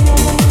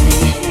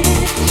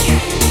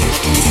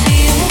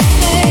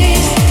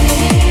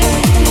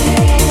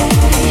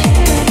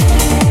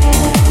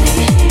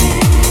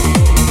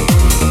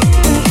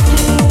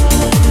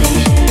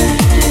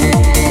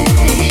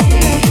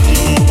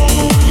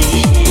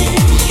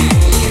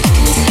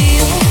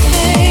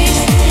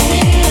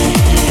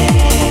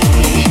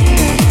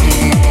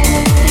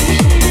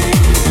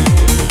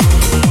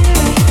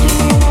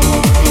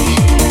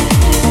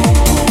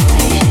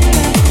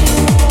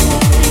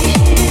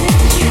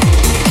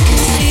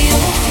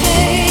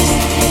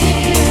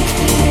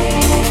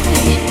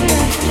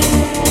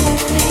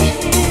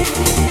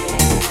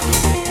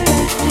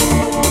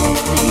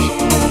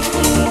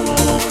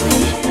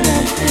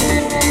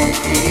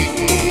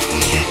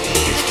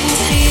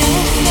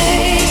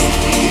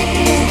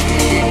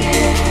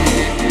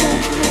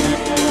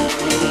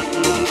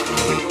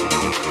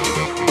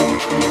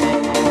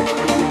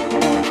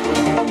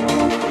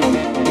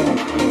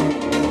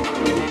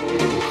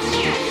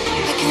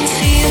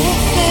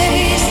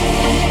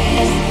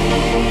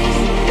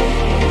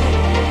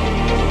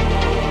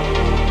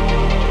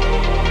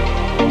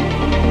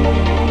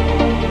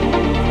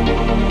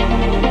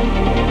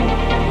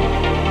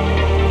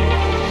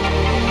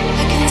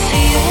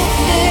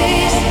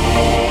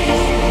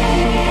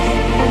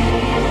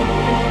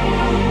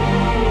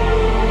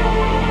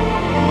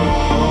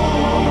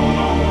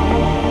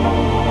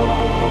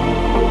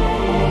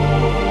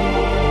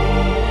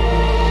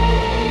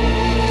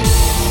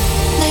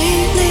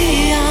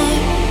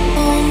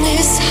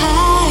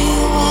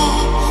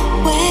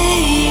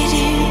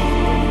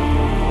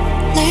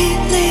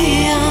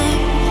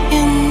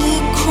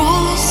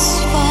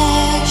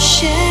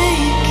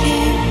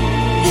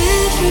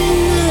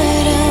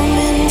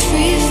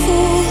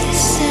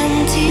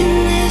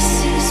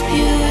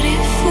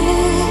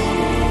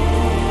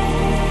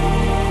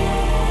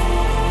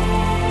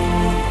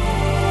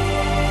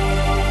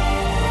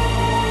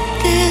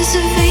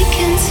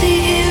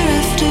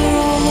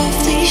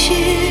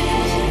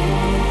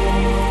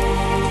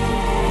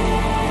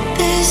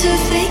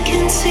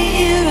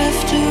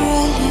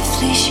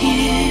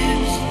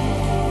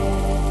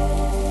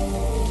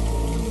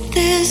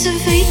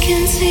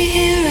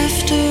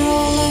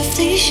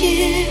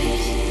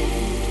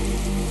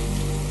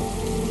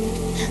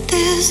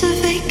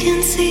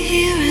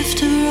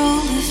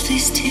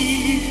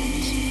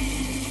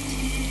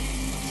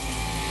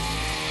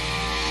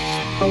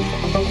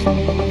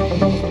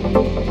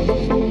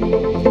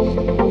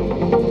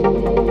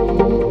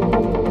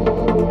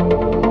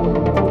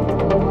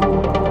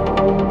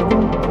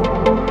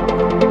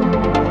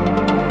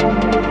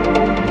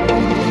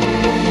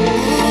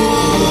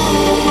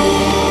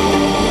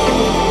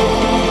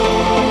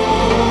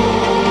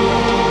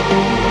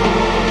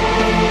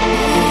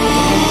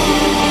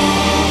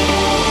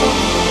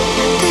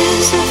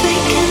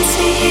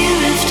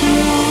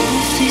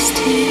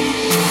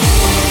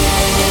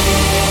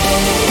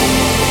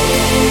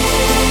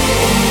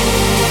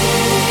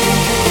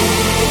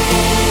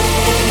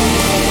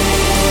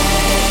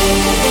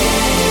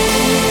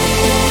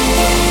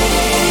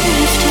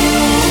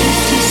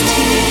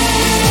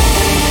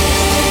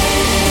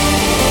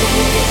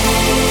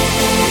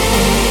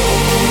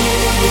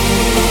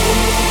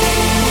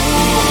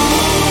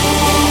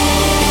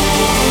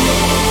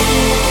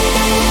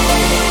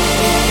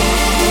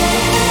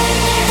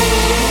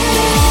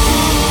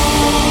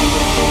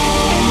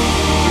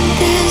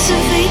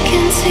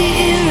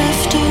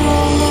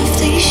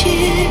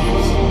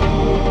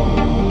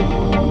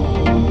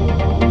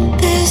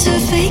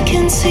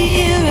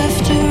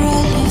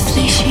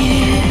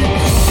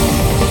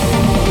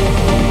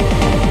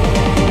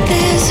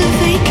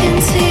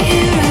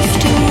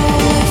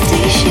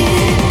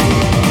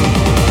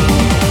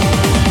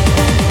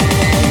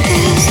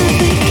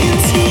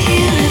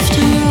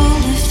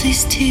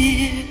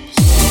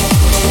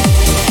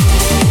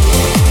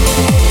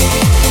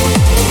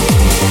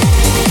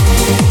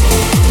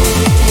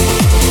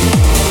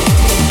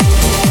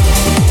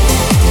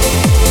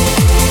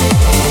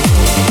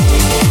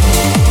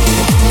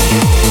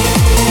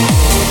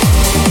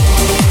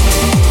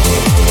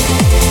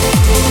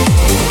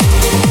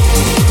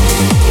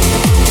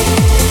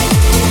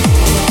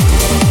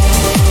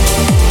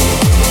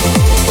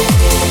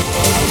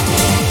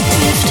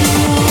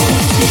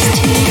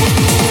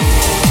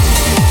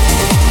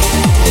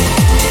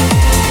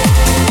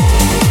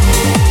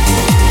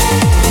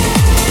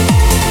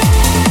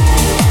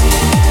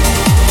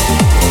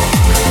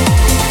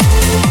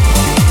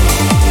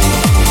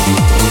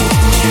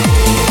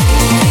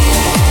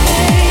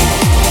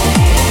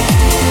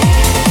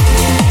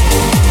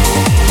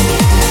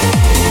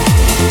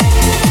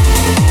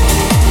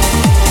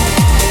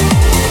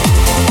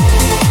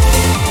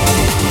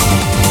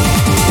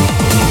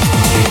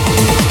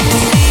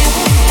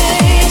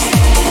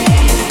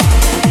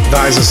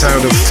 the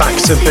sound of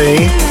Factor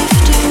B.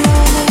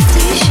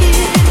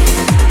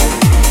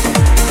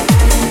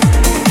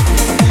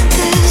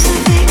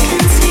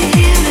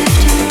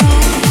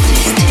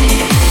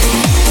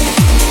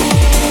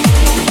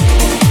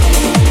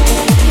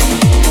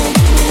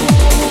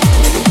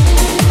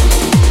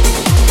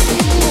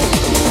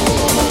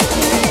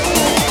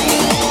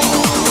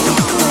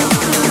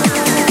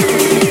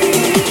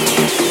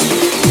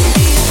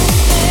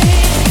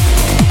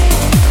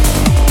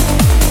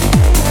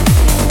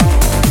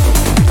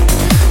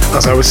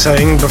 As I was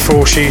saying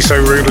before she so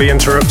rudely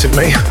interrupted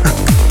me,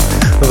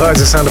 that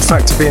is the sound of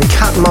Factor B and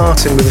Cat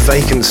Martin with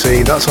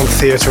Vacancy. That's on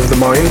Theatre of the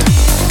Mind.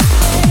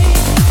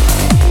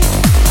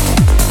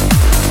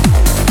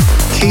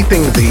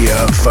 Keeping the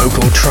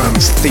vocal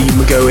trance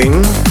theme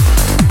going,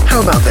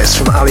 how about this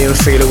from Ali and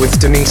Fila with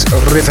Denise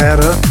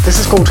Rivera? This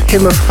is called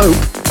Hymn of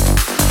Hope.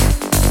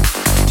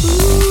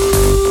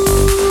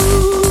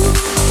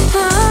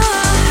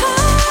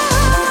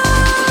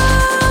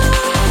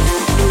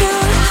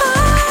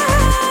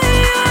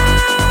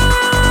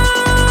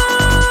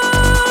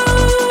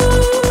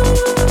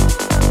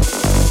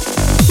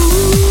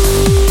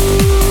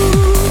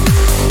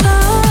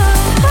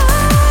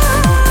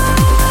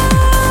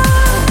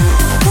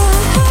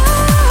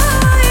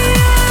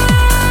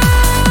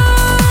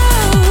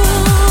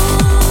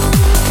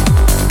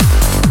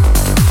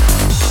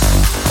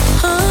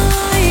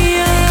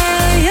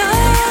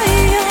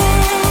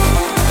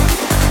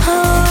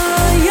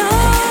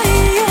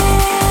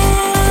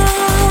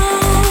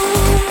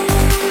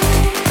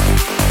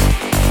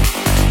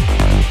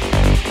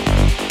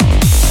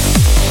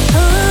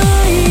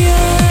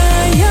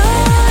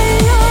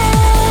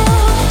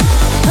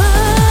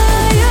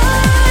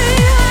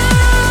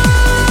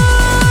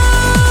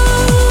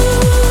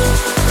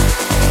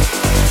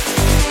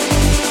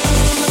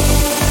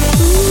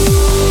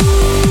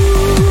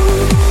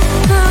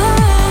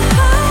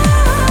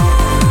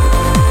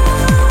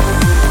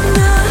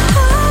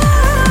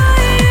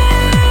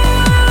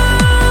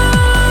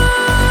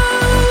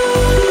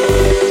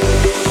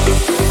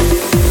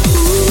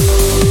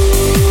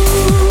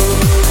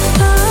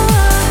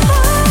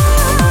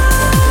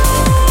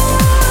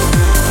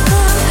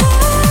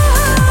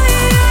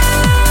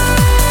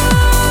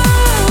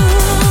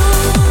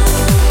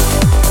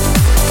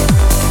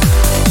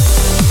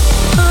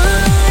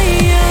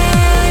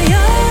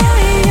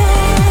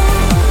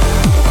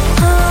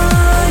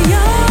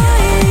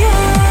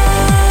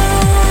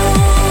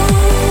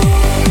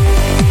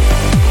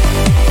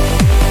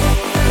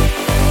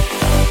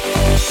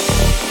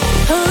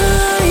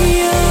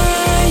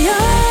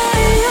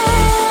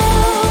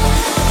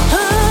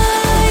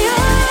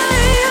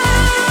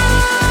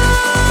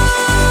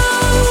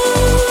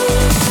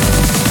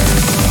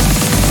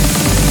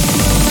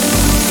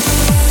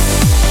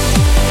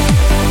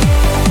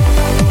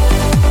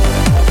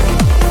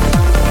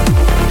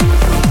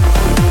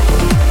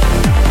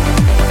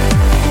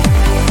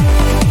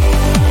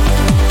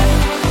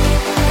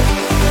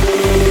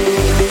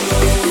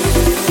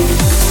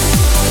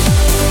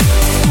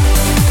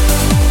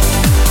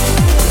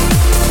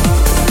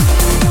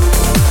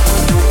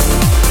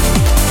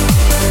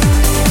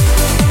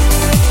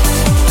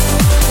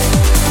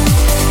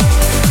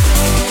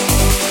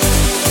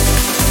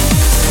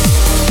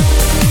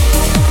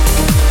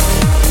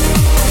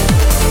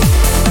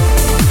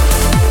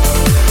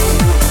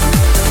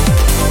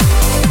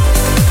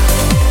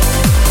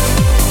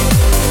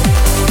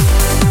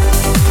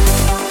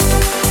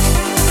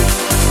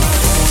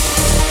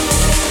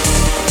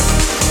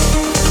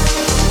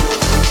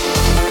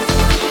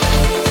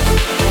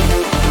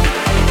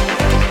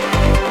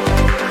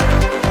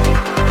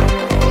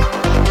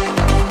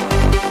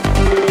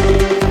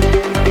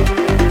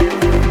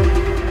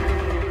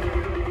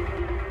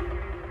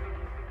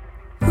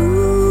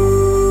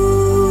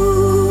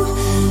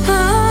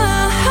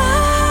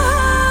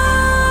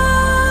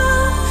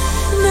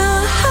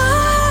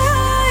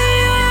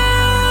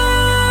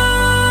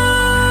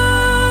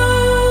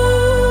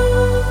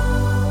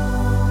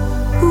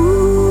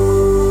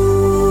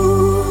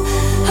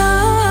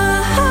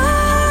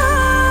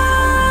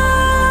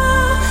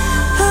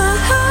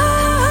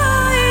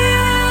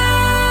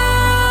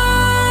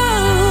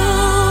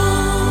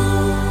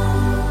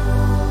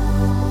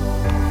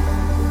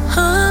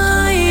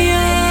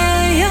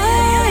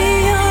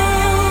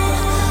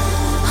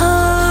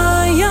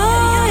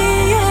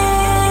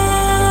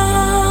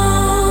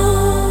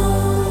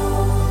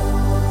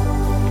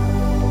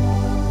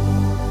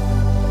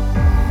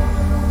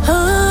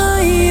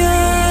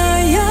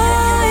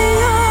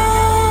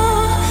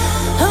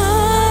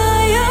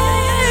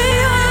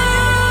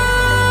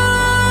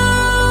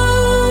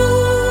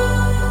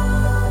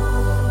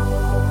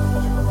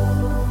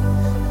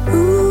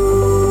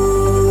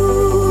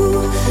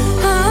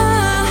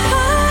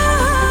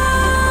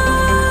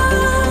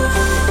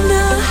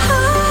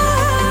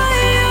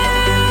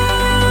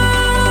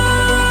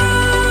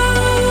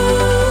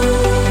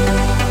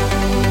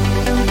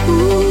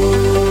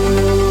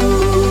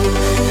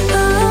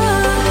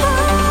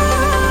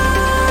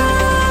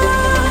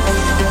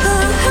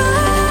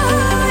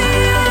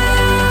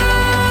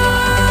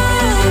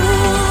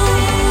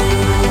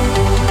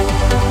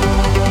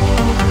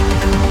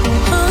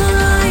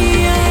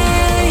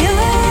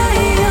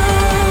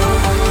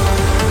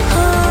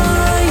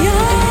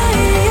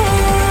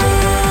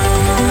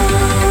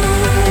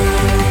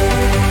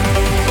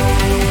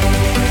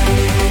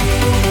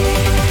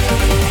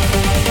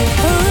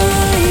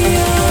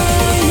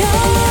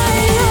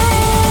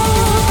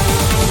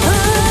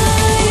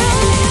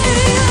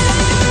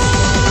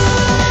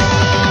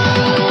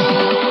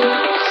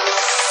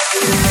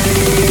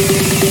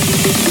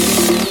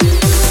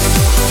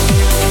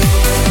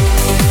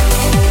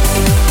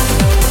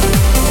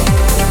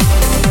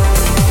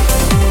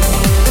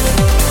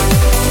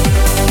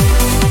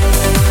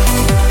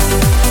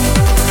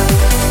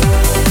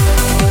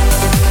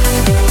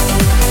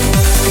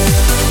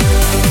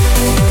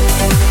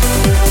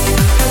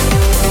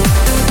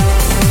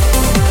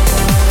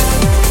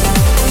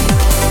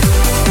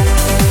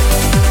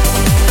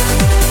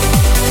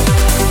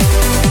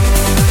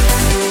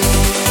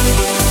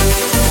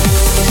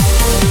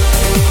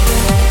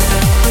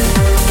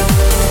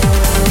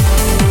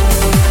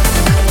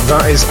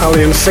 is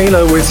Aly &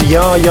 Fila with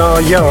Ya Ya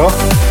Ya.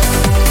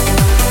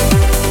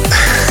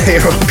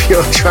 Here on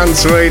Pure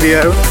Trance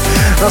Radio.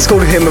 That's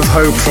called Hymn of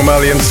Hope from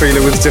Aly &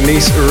 Fila with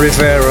Denise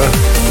Rivera.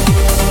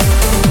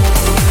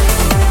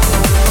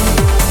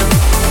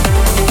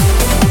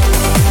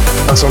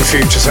 That's on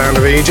Future Sound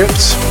of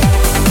Egypt.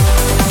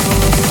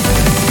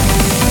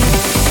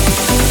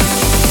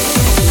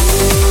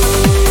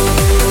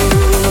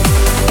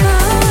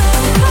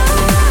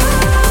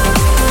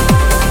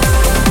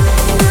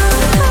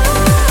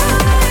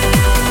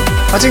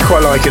 I do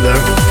quite like it though.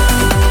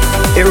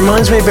 It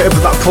reminds me a bit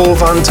of that Paul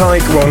Van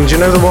Dyk one. Do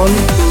you know the one?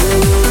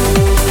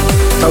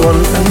 That one?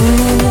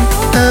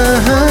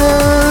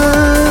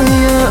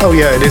 Yeah. Oh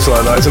yeah, it is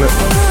like that, isn't it?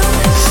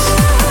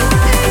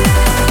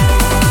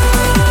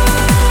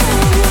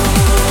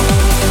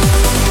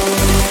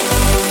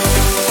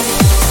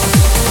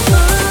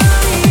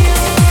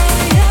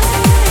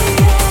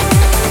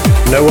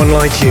 No One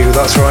Like You,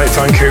 that's right,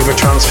 Vancouver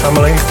Trance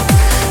family.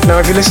 Now,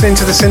 if you're listening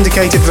to the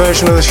syndicated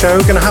version of the show,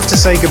 going to have to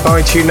say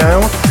goodbye to you now,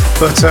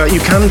 but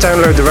you can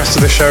download the rest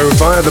of the show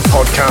via the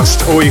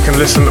podcast, or you can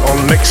listen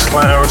on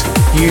Mixcloud,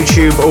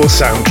 YouTube, or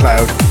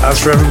Soundcloud.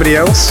 As for everybody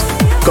else,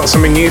 got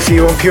something new for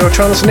you on Pure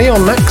Trance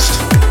Neon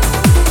next.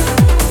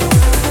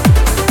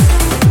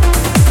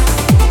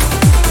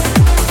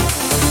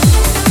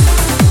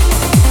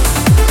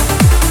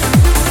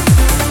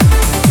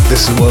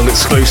 This is world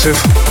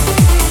exclusive.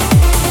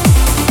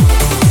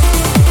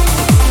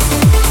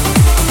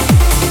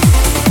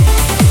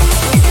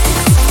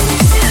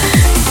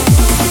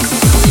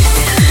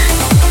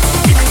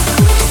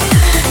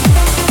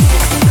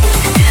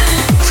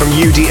 From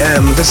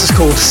UDM, this is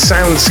called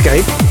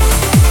Soundscape,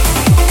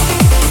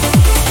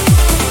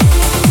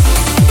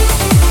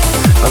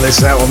 and this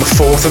is out on the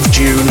 4th of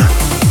June.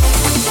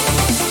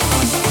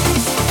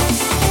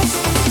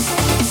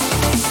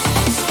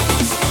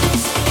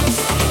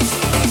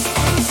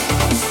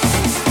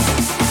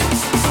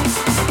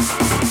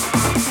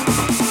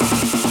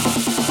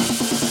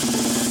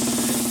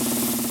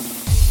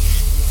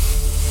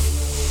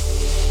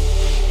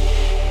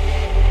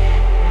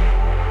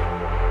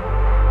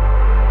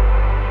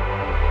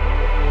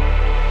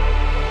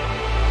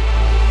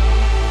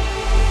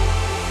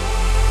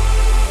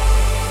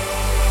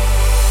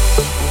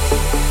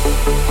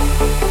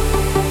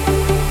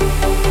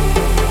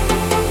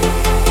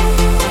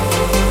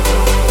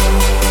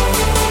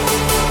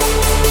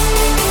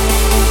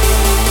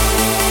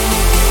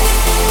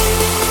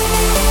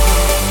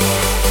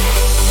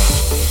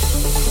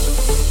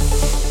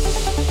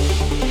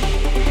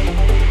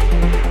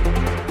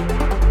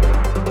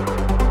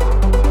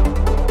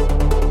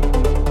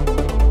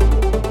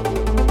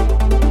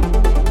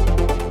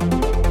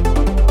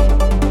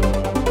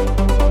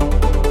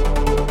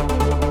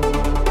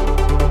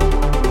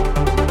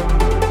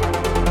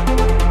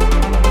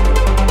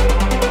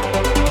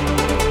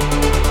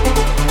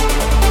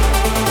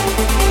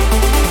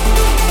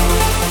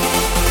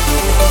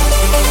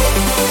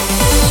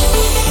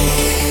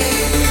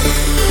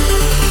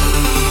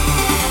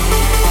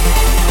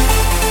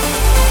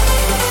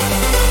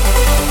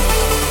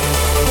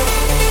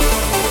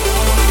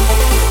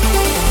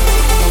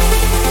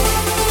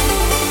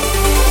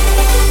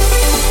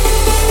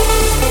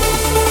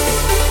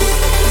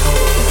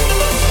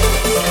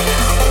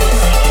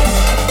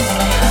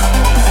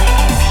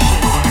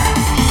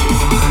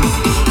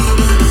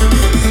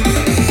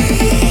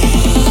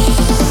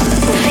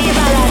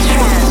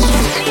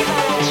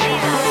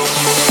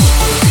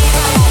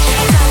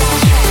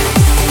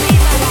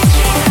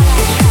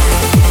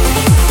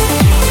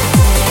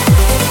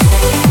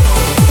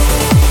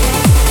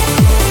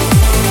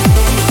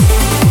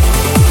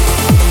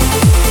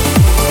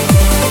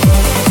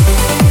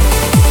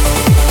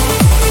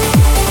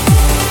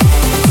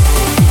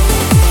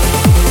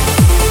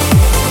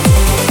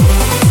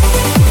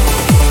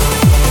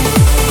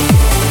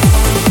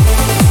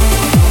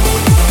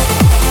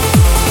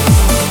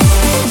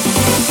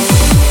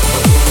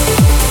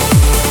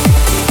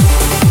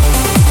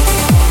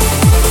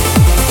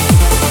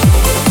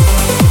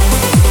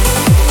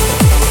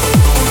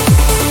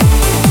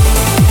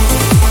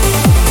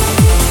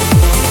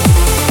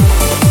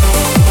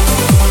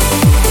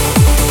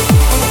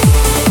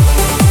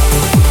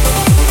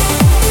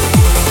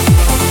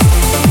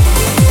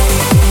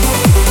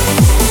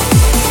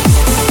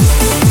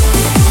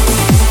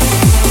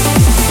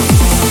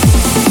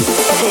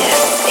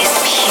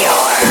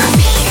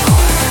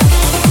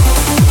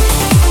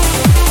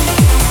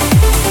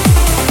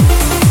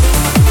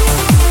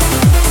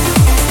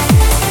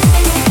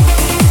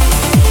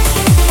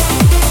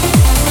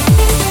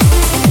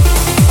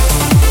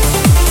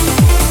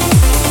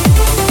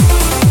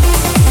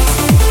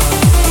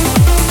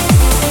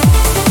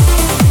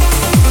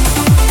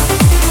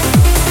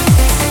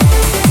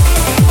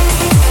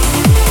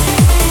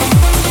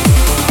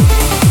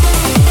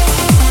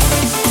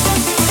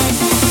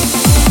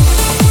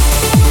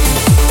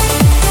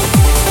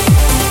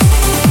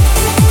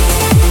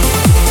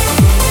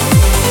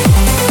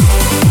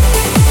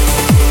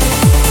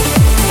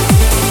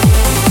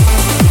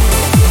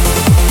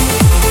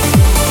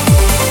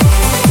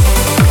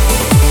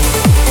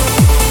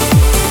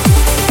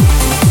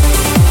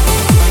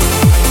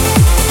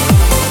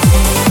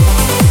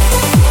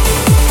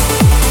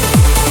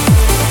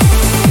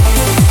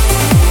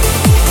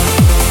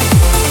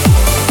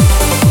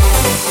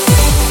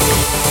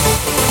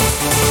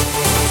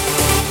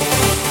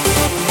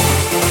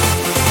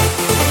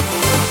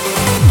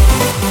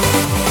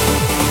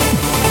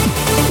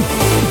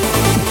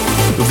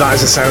 That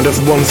is the sound of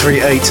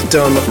 138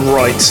 done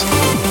right.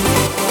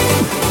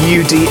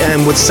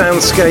 UDM with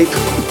Soundscape.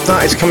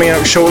 That is coming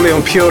out shortly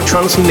on Pure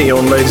Trance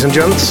Neon, ladies and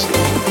gents.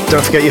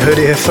 Don't forget you heard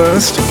it here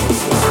first.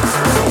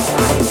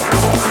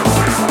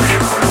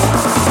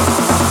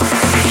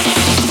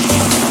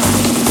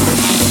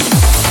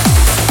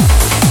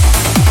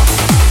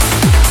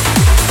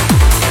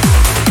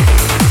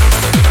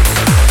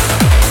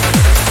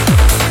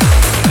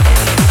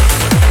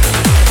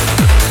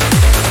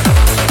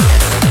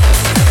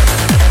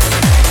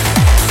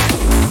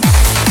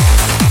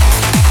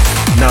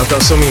 I've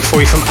got something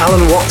for you from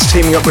Alan Watts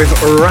teaming up with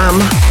Ram.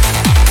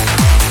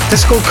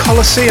 This is called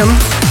Colosseum.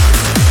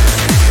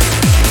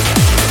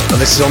 And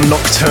this is on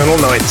Nocturnal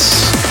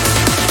Nights.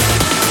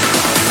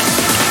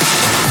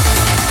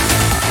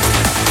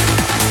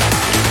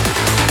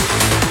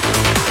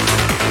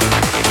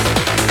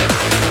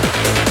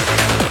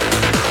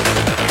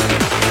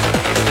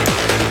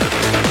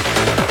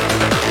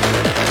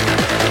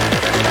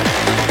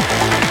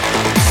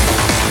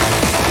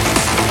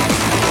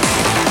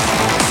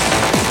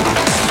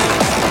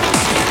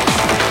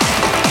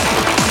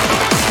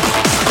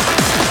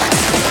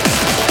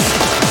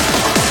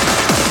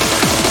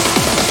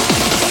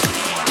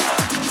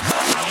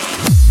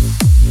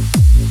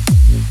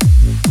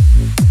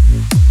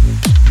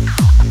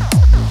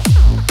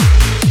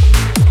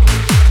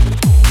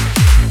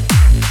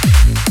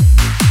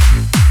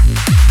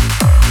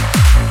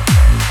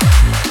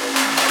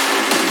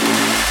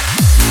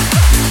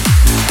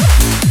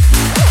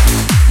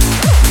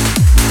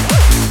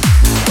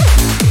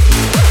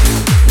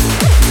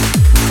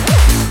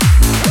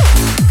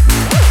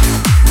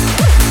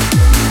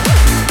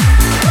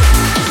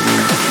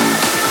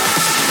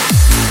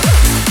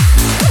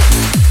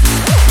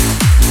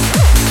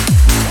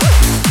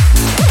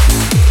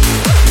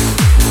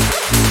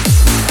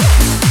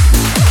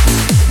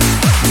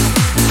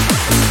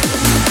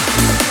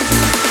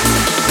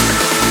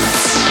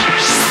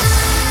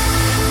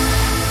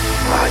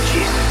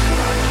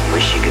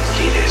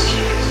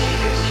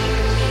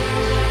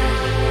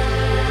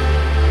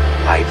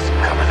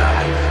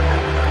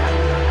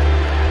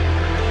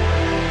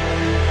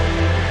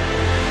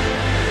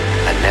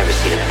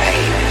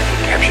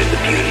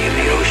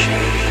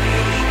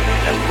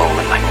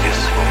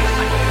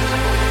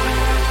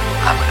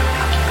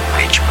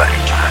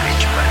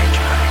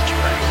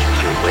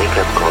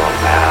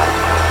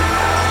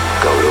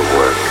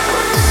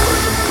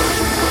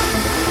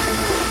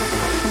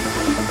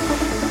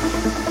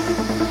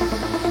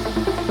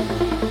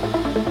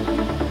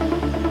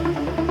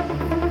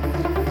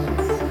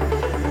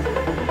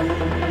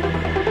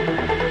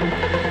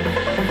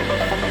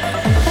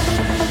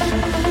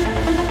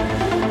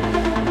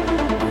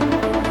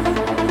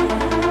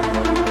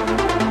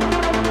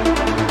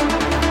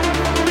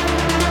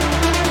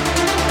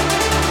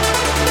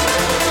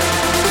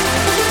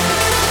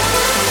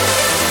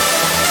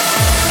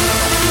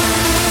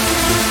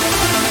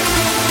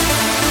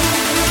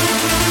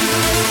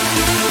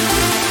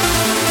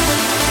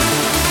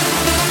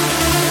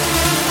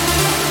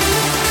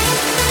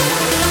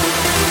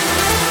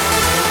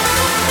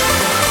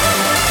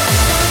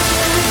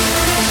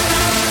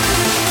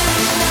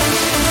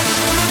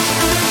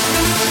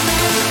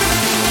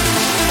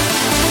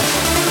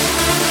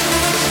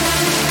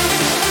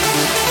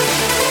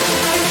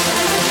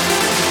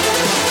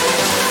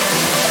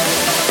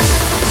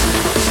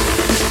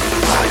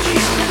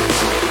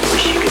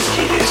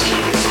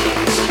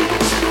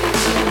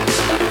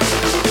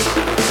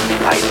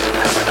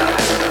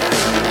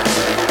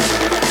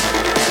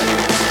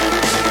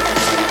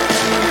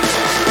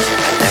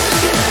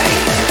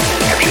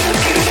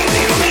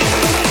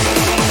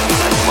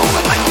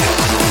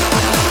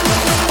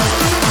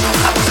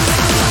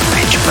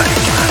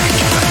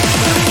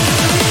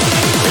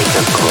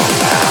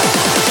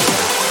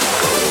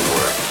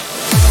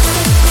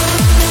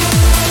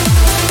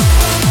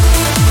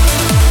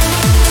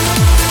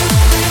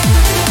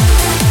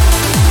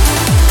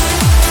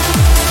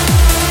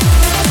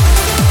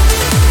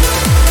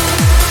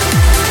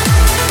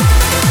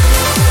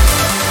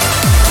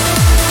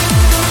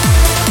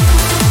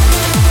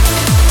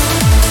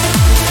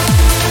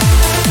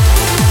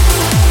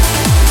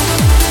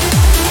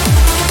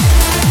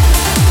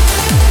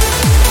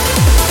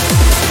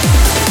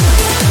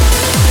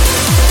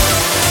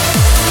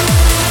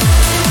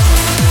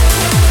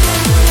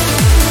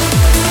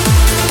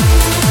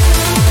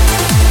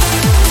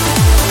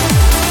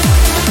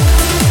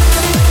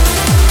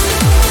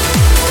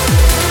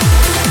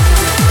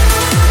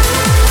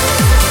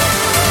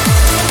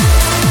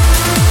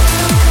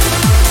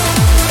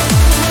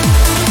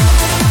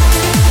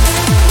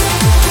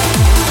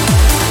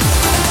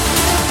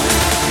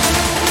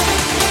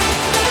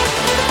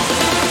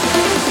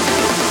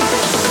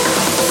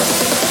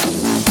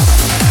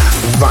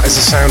 That is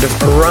the sound of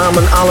Ram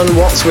and Alan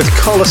Watts with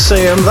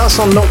Colosseum. That's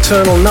on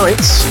Nocturnal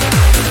Nights.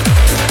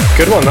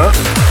 Good one, that.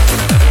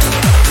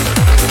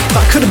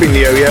 That could have been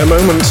the oh yeah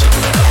moment.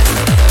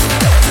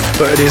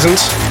 But it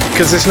isn't,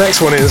 because this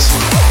next one is.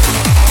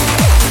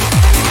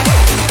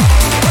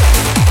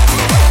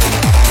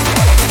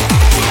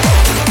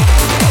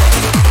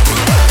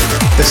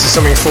 This is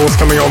something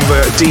forthcoming on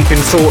the Deep in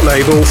Thought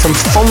label from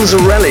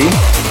Fonzarelli,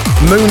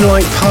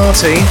 Moonlight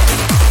Party,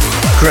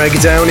 Greg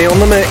Downey on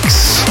the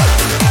mix.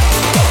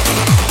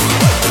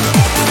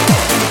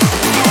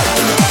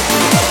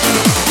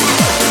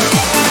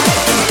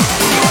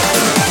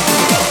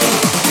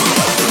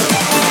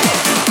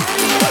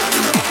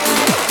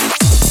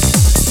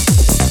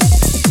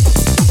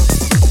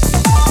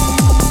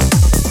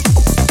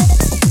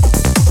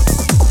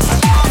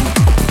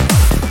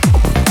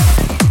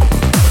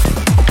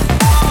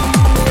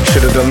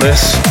 Should have done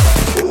this.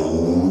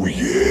 Oh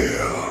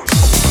yeah.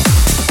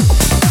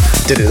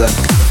 Did it then.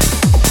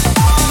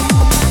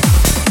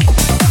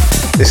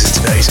 This is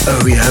today's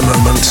Oh Yeah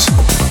moment.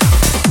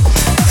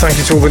 Thank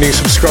you to all the new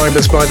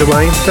subscribers, by the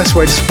way. Best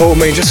way to support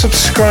me, just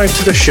subscribe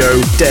to the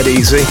show, dead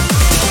easy.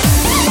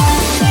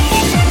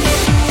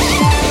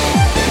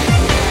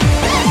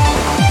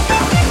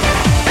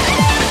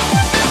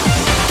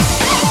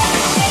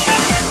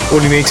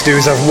 All you need to do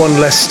is have one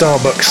less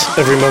Starbucks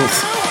every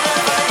month.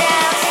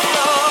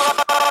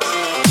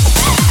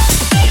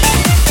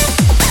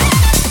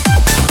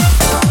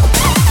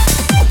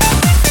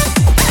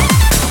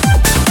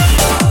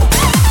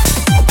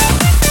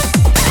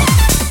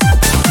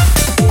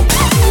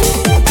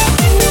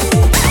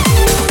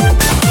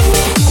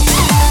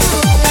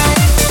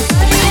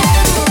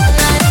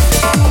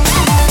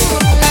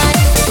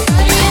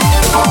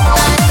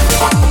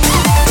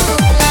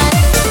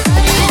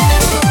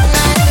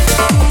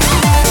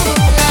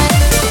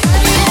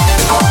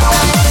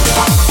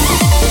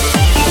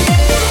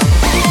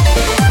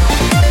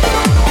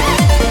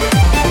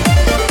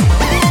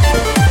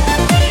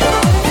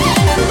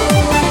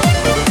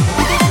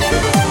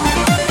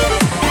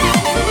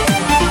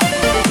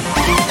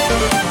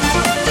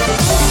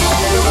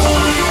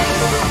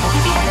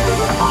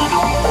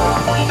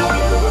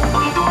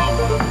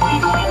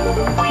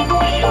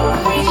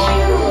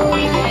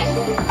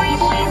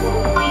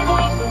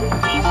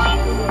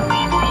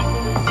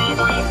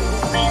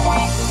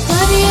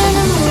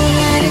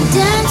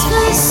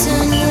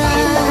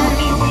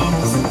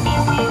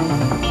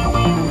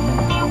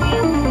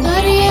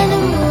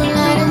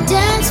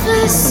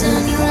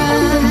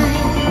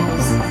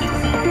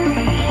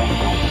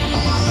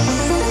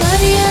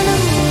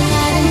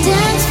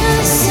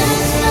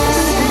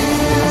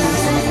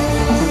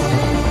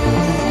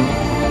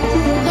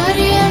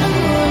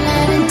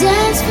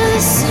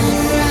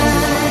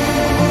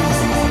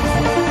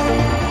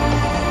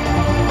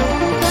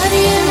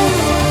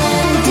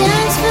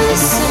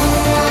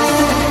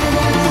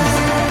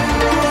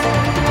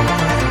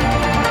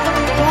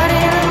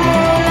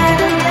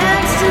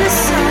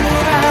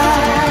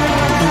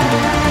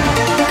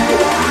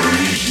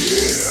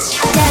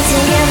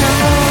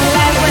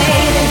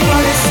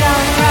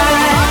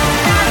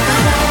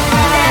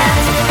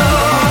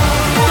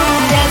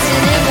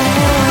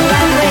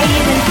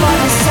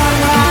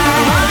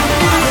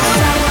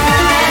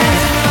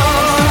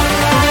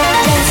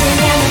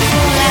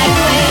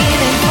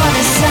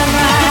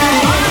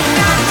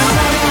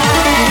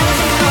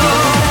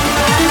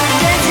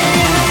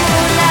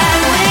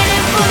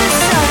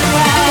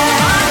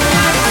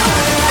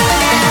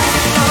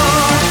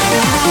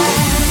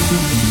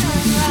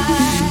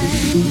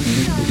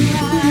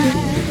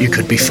 You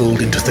could be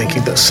fooled into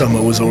thinking that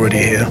summer was already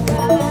here.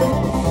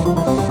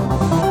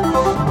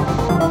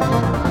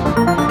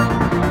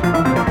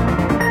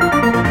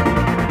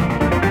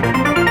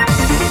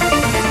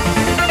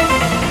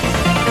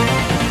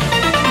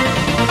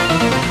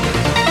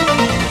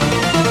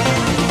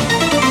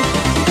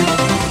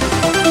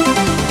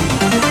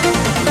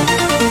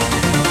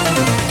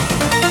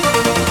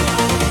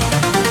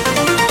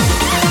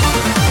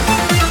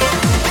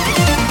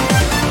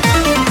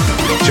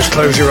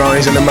 Close your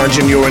eyes and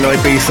imagine you're in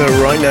Ibiza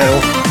right now.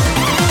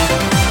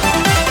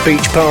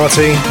 Beach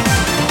party.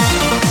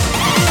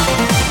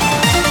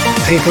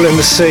 People in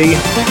the sea.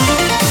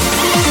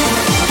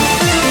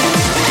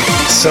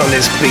 Sun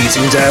is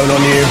beating down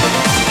on you.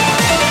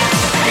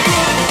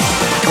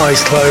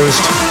 Eyes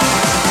closed.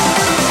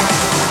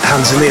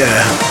 Hands in the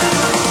air.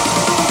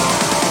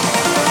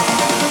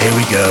 Here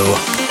we go.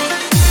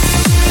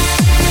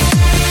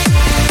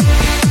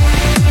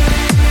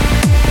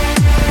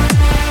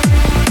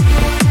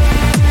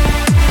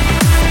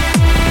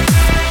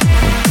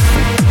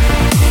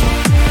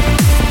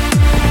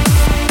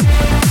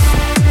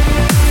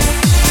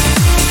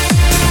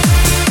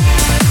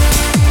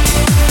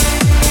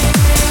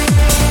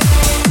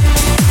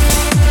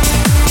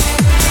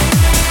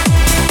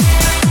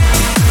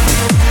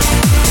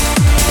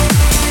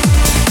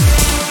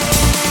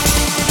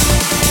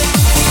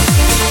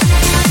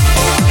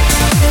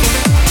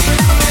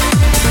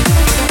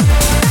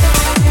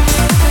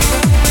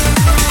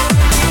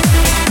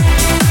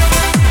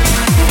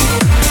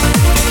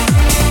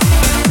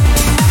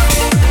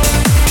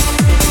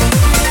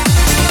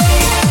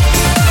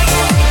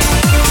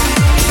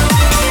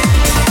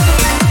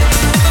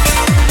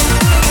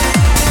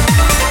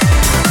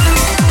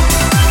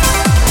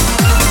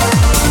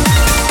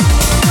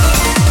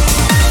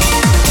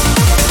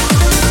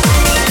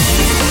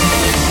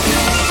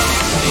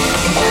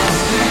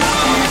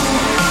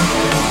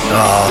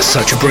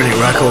 Such a brilliant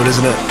record,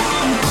 isn't it?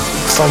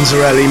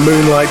 Fonzarelli,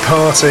 Moonlight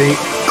Party,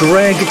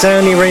 Greg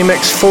Downey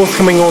remix,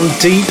 forthcoming on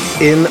Deep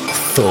in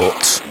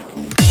Thought.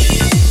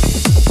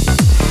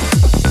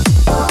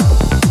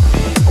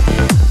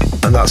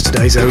 And that's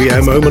today's Oh Yeah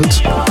moment.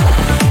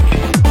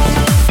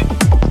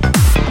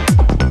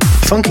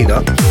 Funky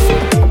that.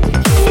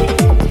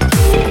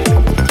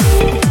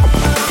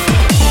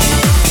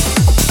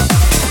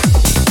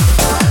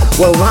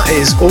 Well, that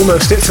is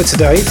almost it for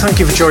today. Thank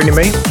you for joining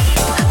me.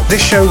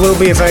 This show will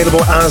be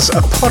available as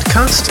a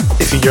podcast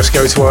if you just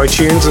go to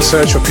iTunes and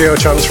search for Pure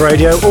Trance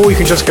Radio, or you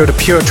can just go to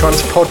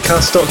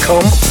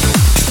puretrancepodcast.com.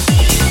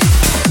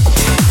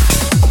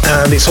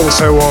 And it's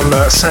also on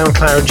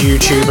SoundCloud,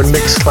 YouTube and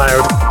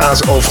Mixcloud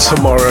as of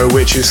tomorrow,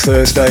 which is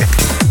Thursday.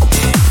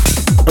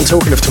 And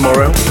talking of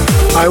tomorrow,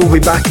 I will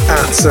be back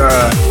at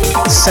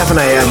 7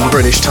 a.m.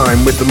 British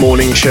time with the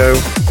morning show.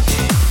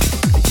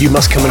 You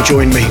must come and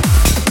join me.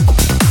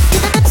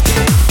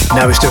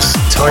 Now it's just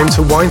time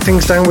to wind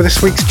things down with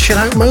this week's chill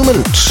out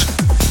moment.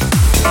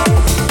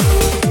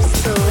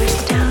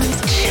 Solarstone's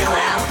chill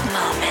out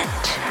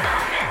moment.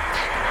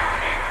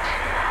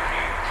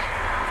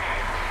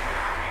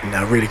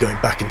 Now really going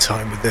back in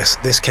time with this.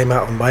 This came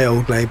out on my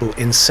old label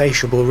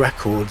Insatiable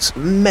Records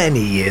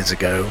many years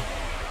ago.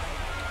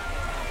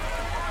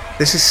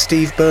 This is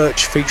Steve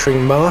Birch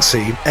featuring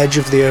Marcy, Edge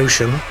of the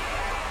Ocean.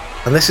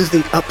 And this is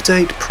the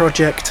Update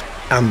Project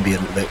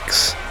Ambient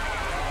Mix.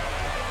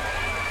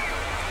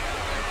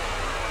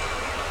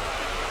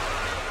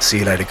 See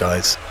you later,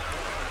 guys.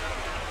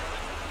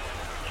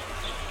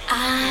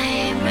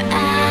 I'm at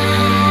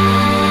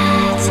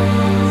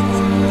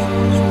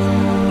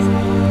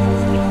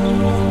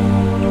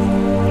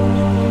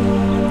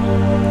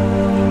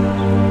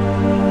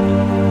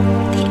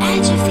the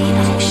edge of the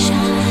ocean.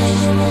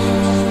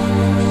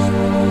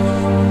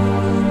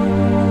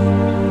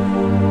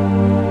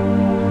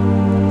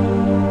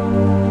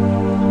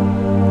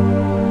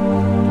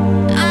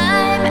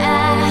 I'm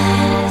at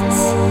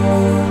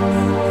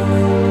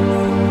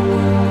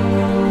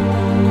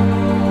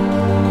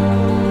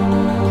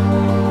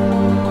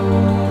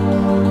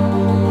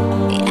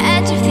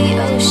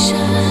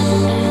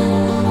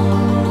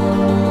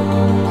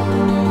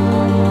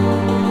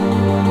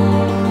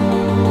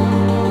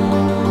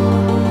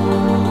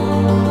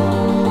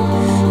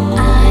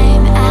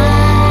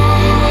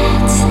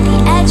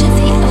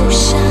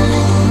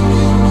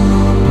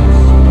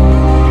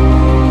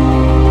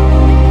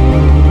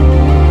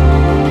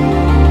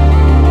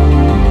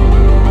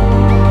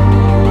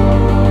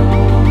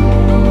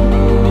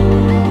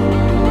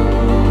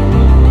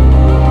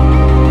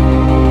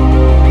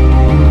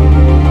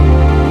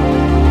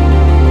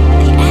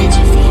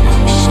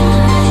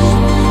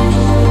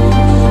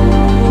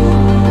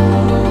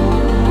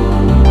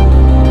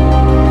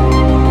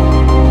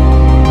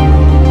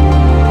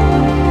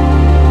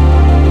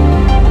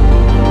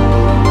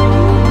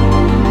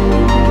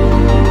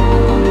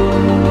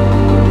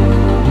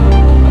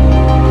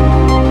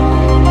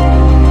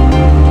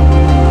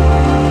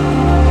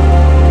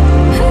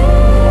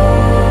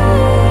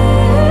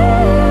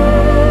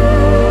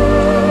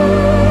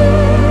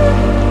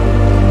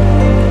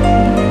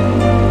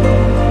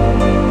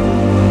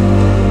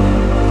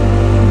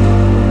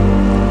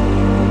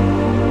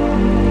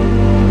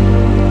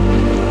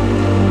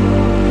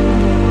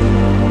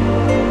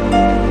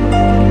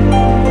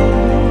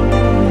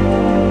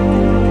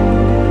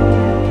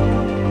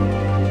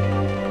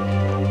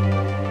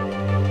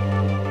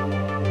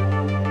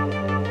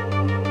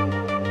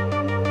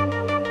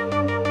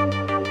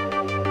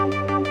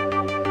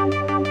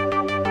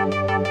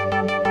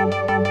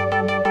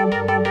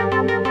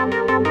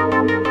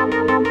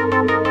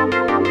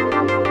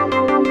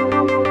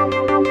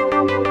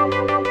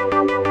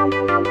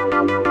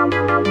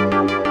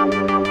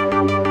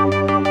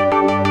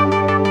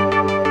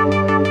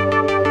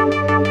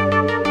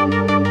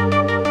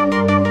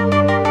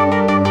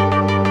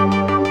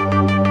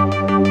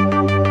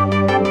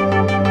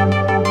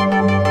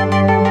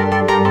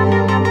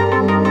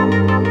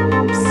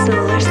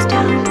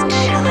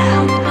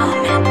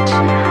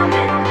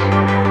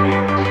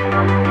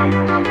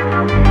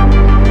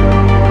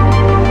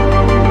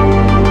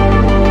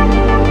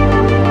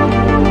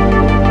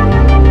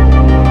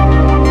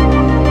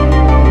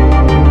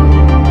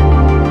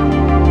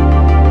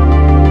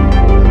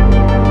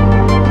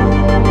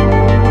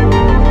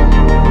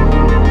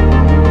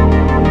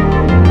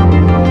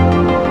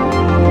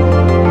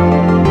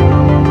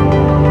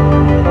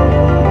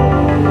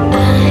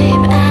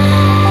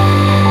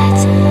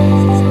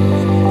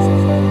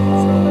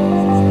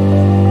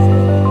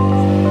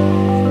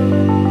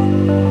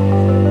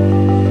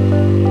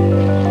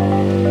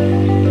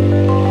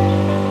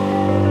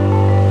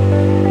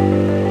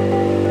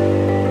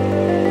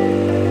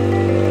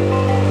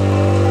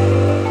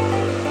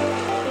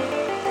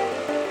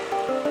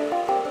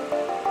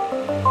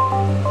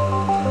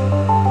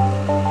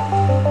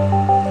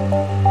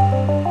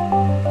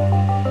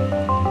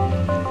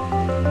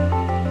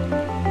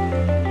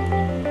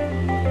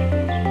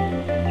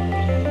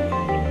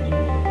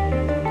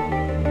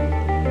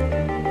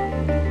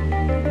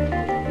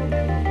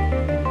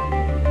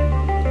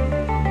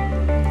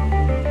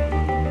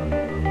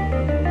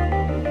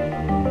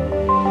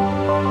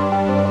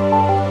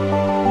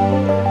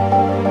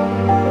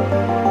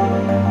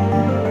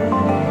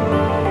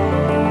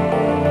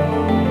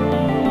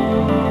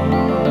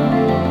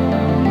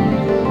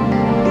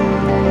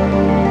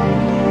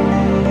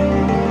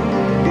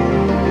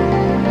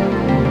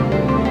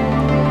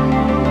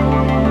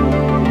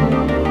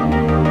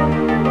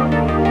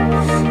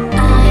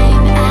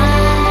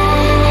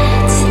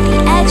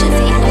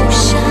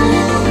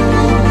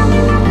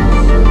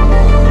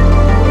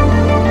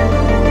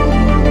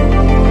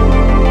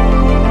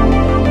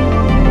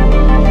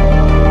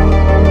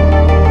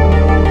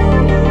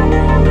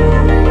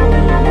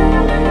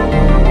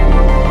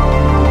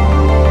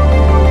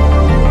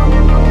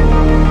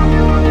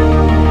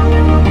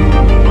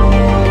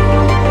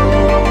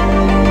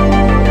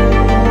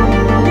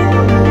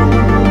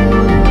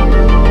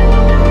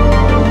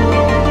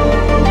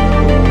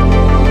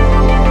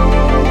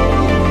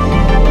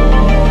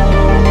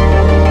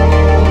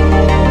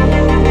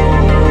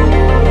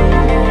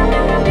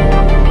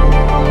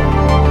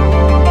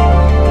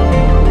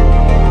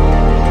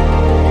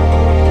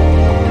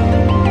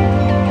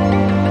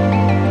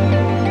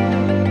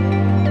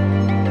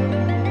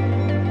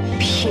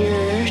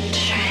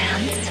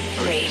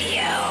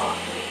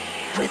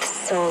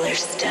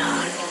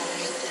Stone.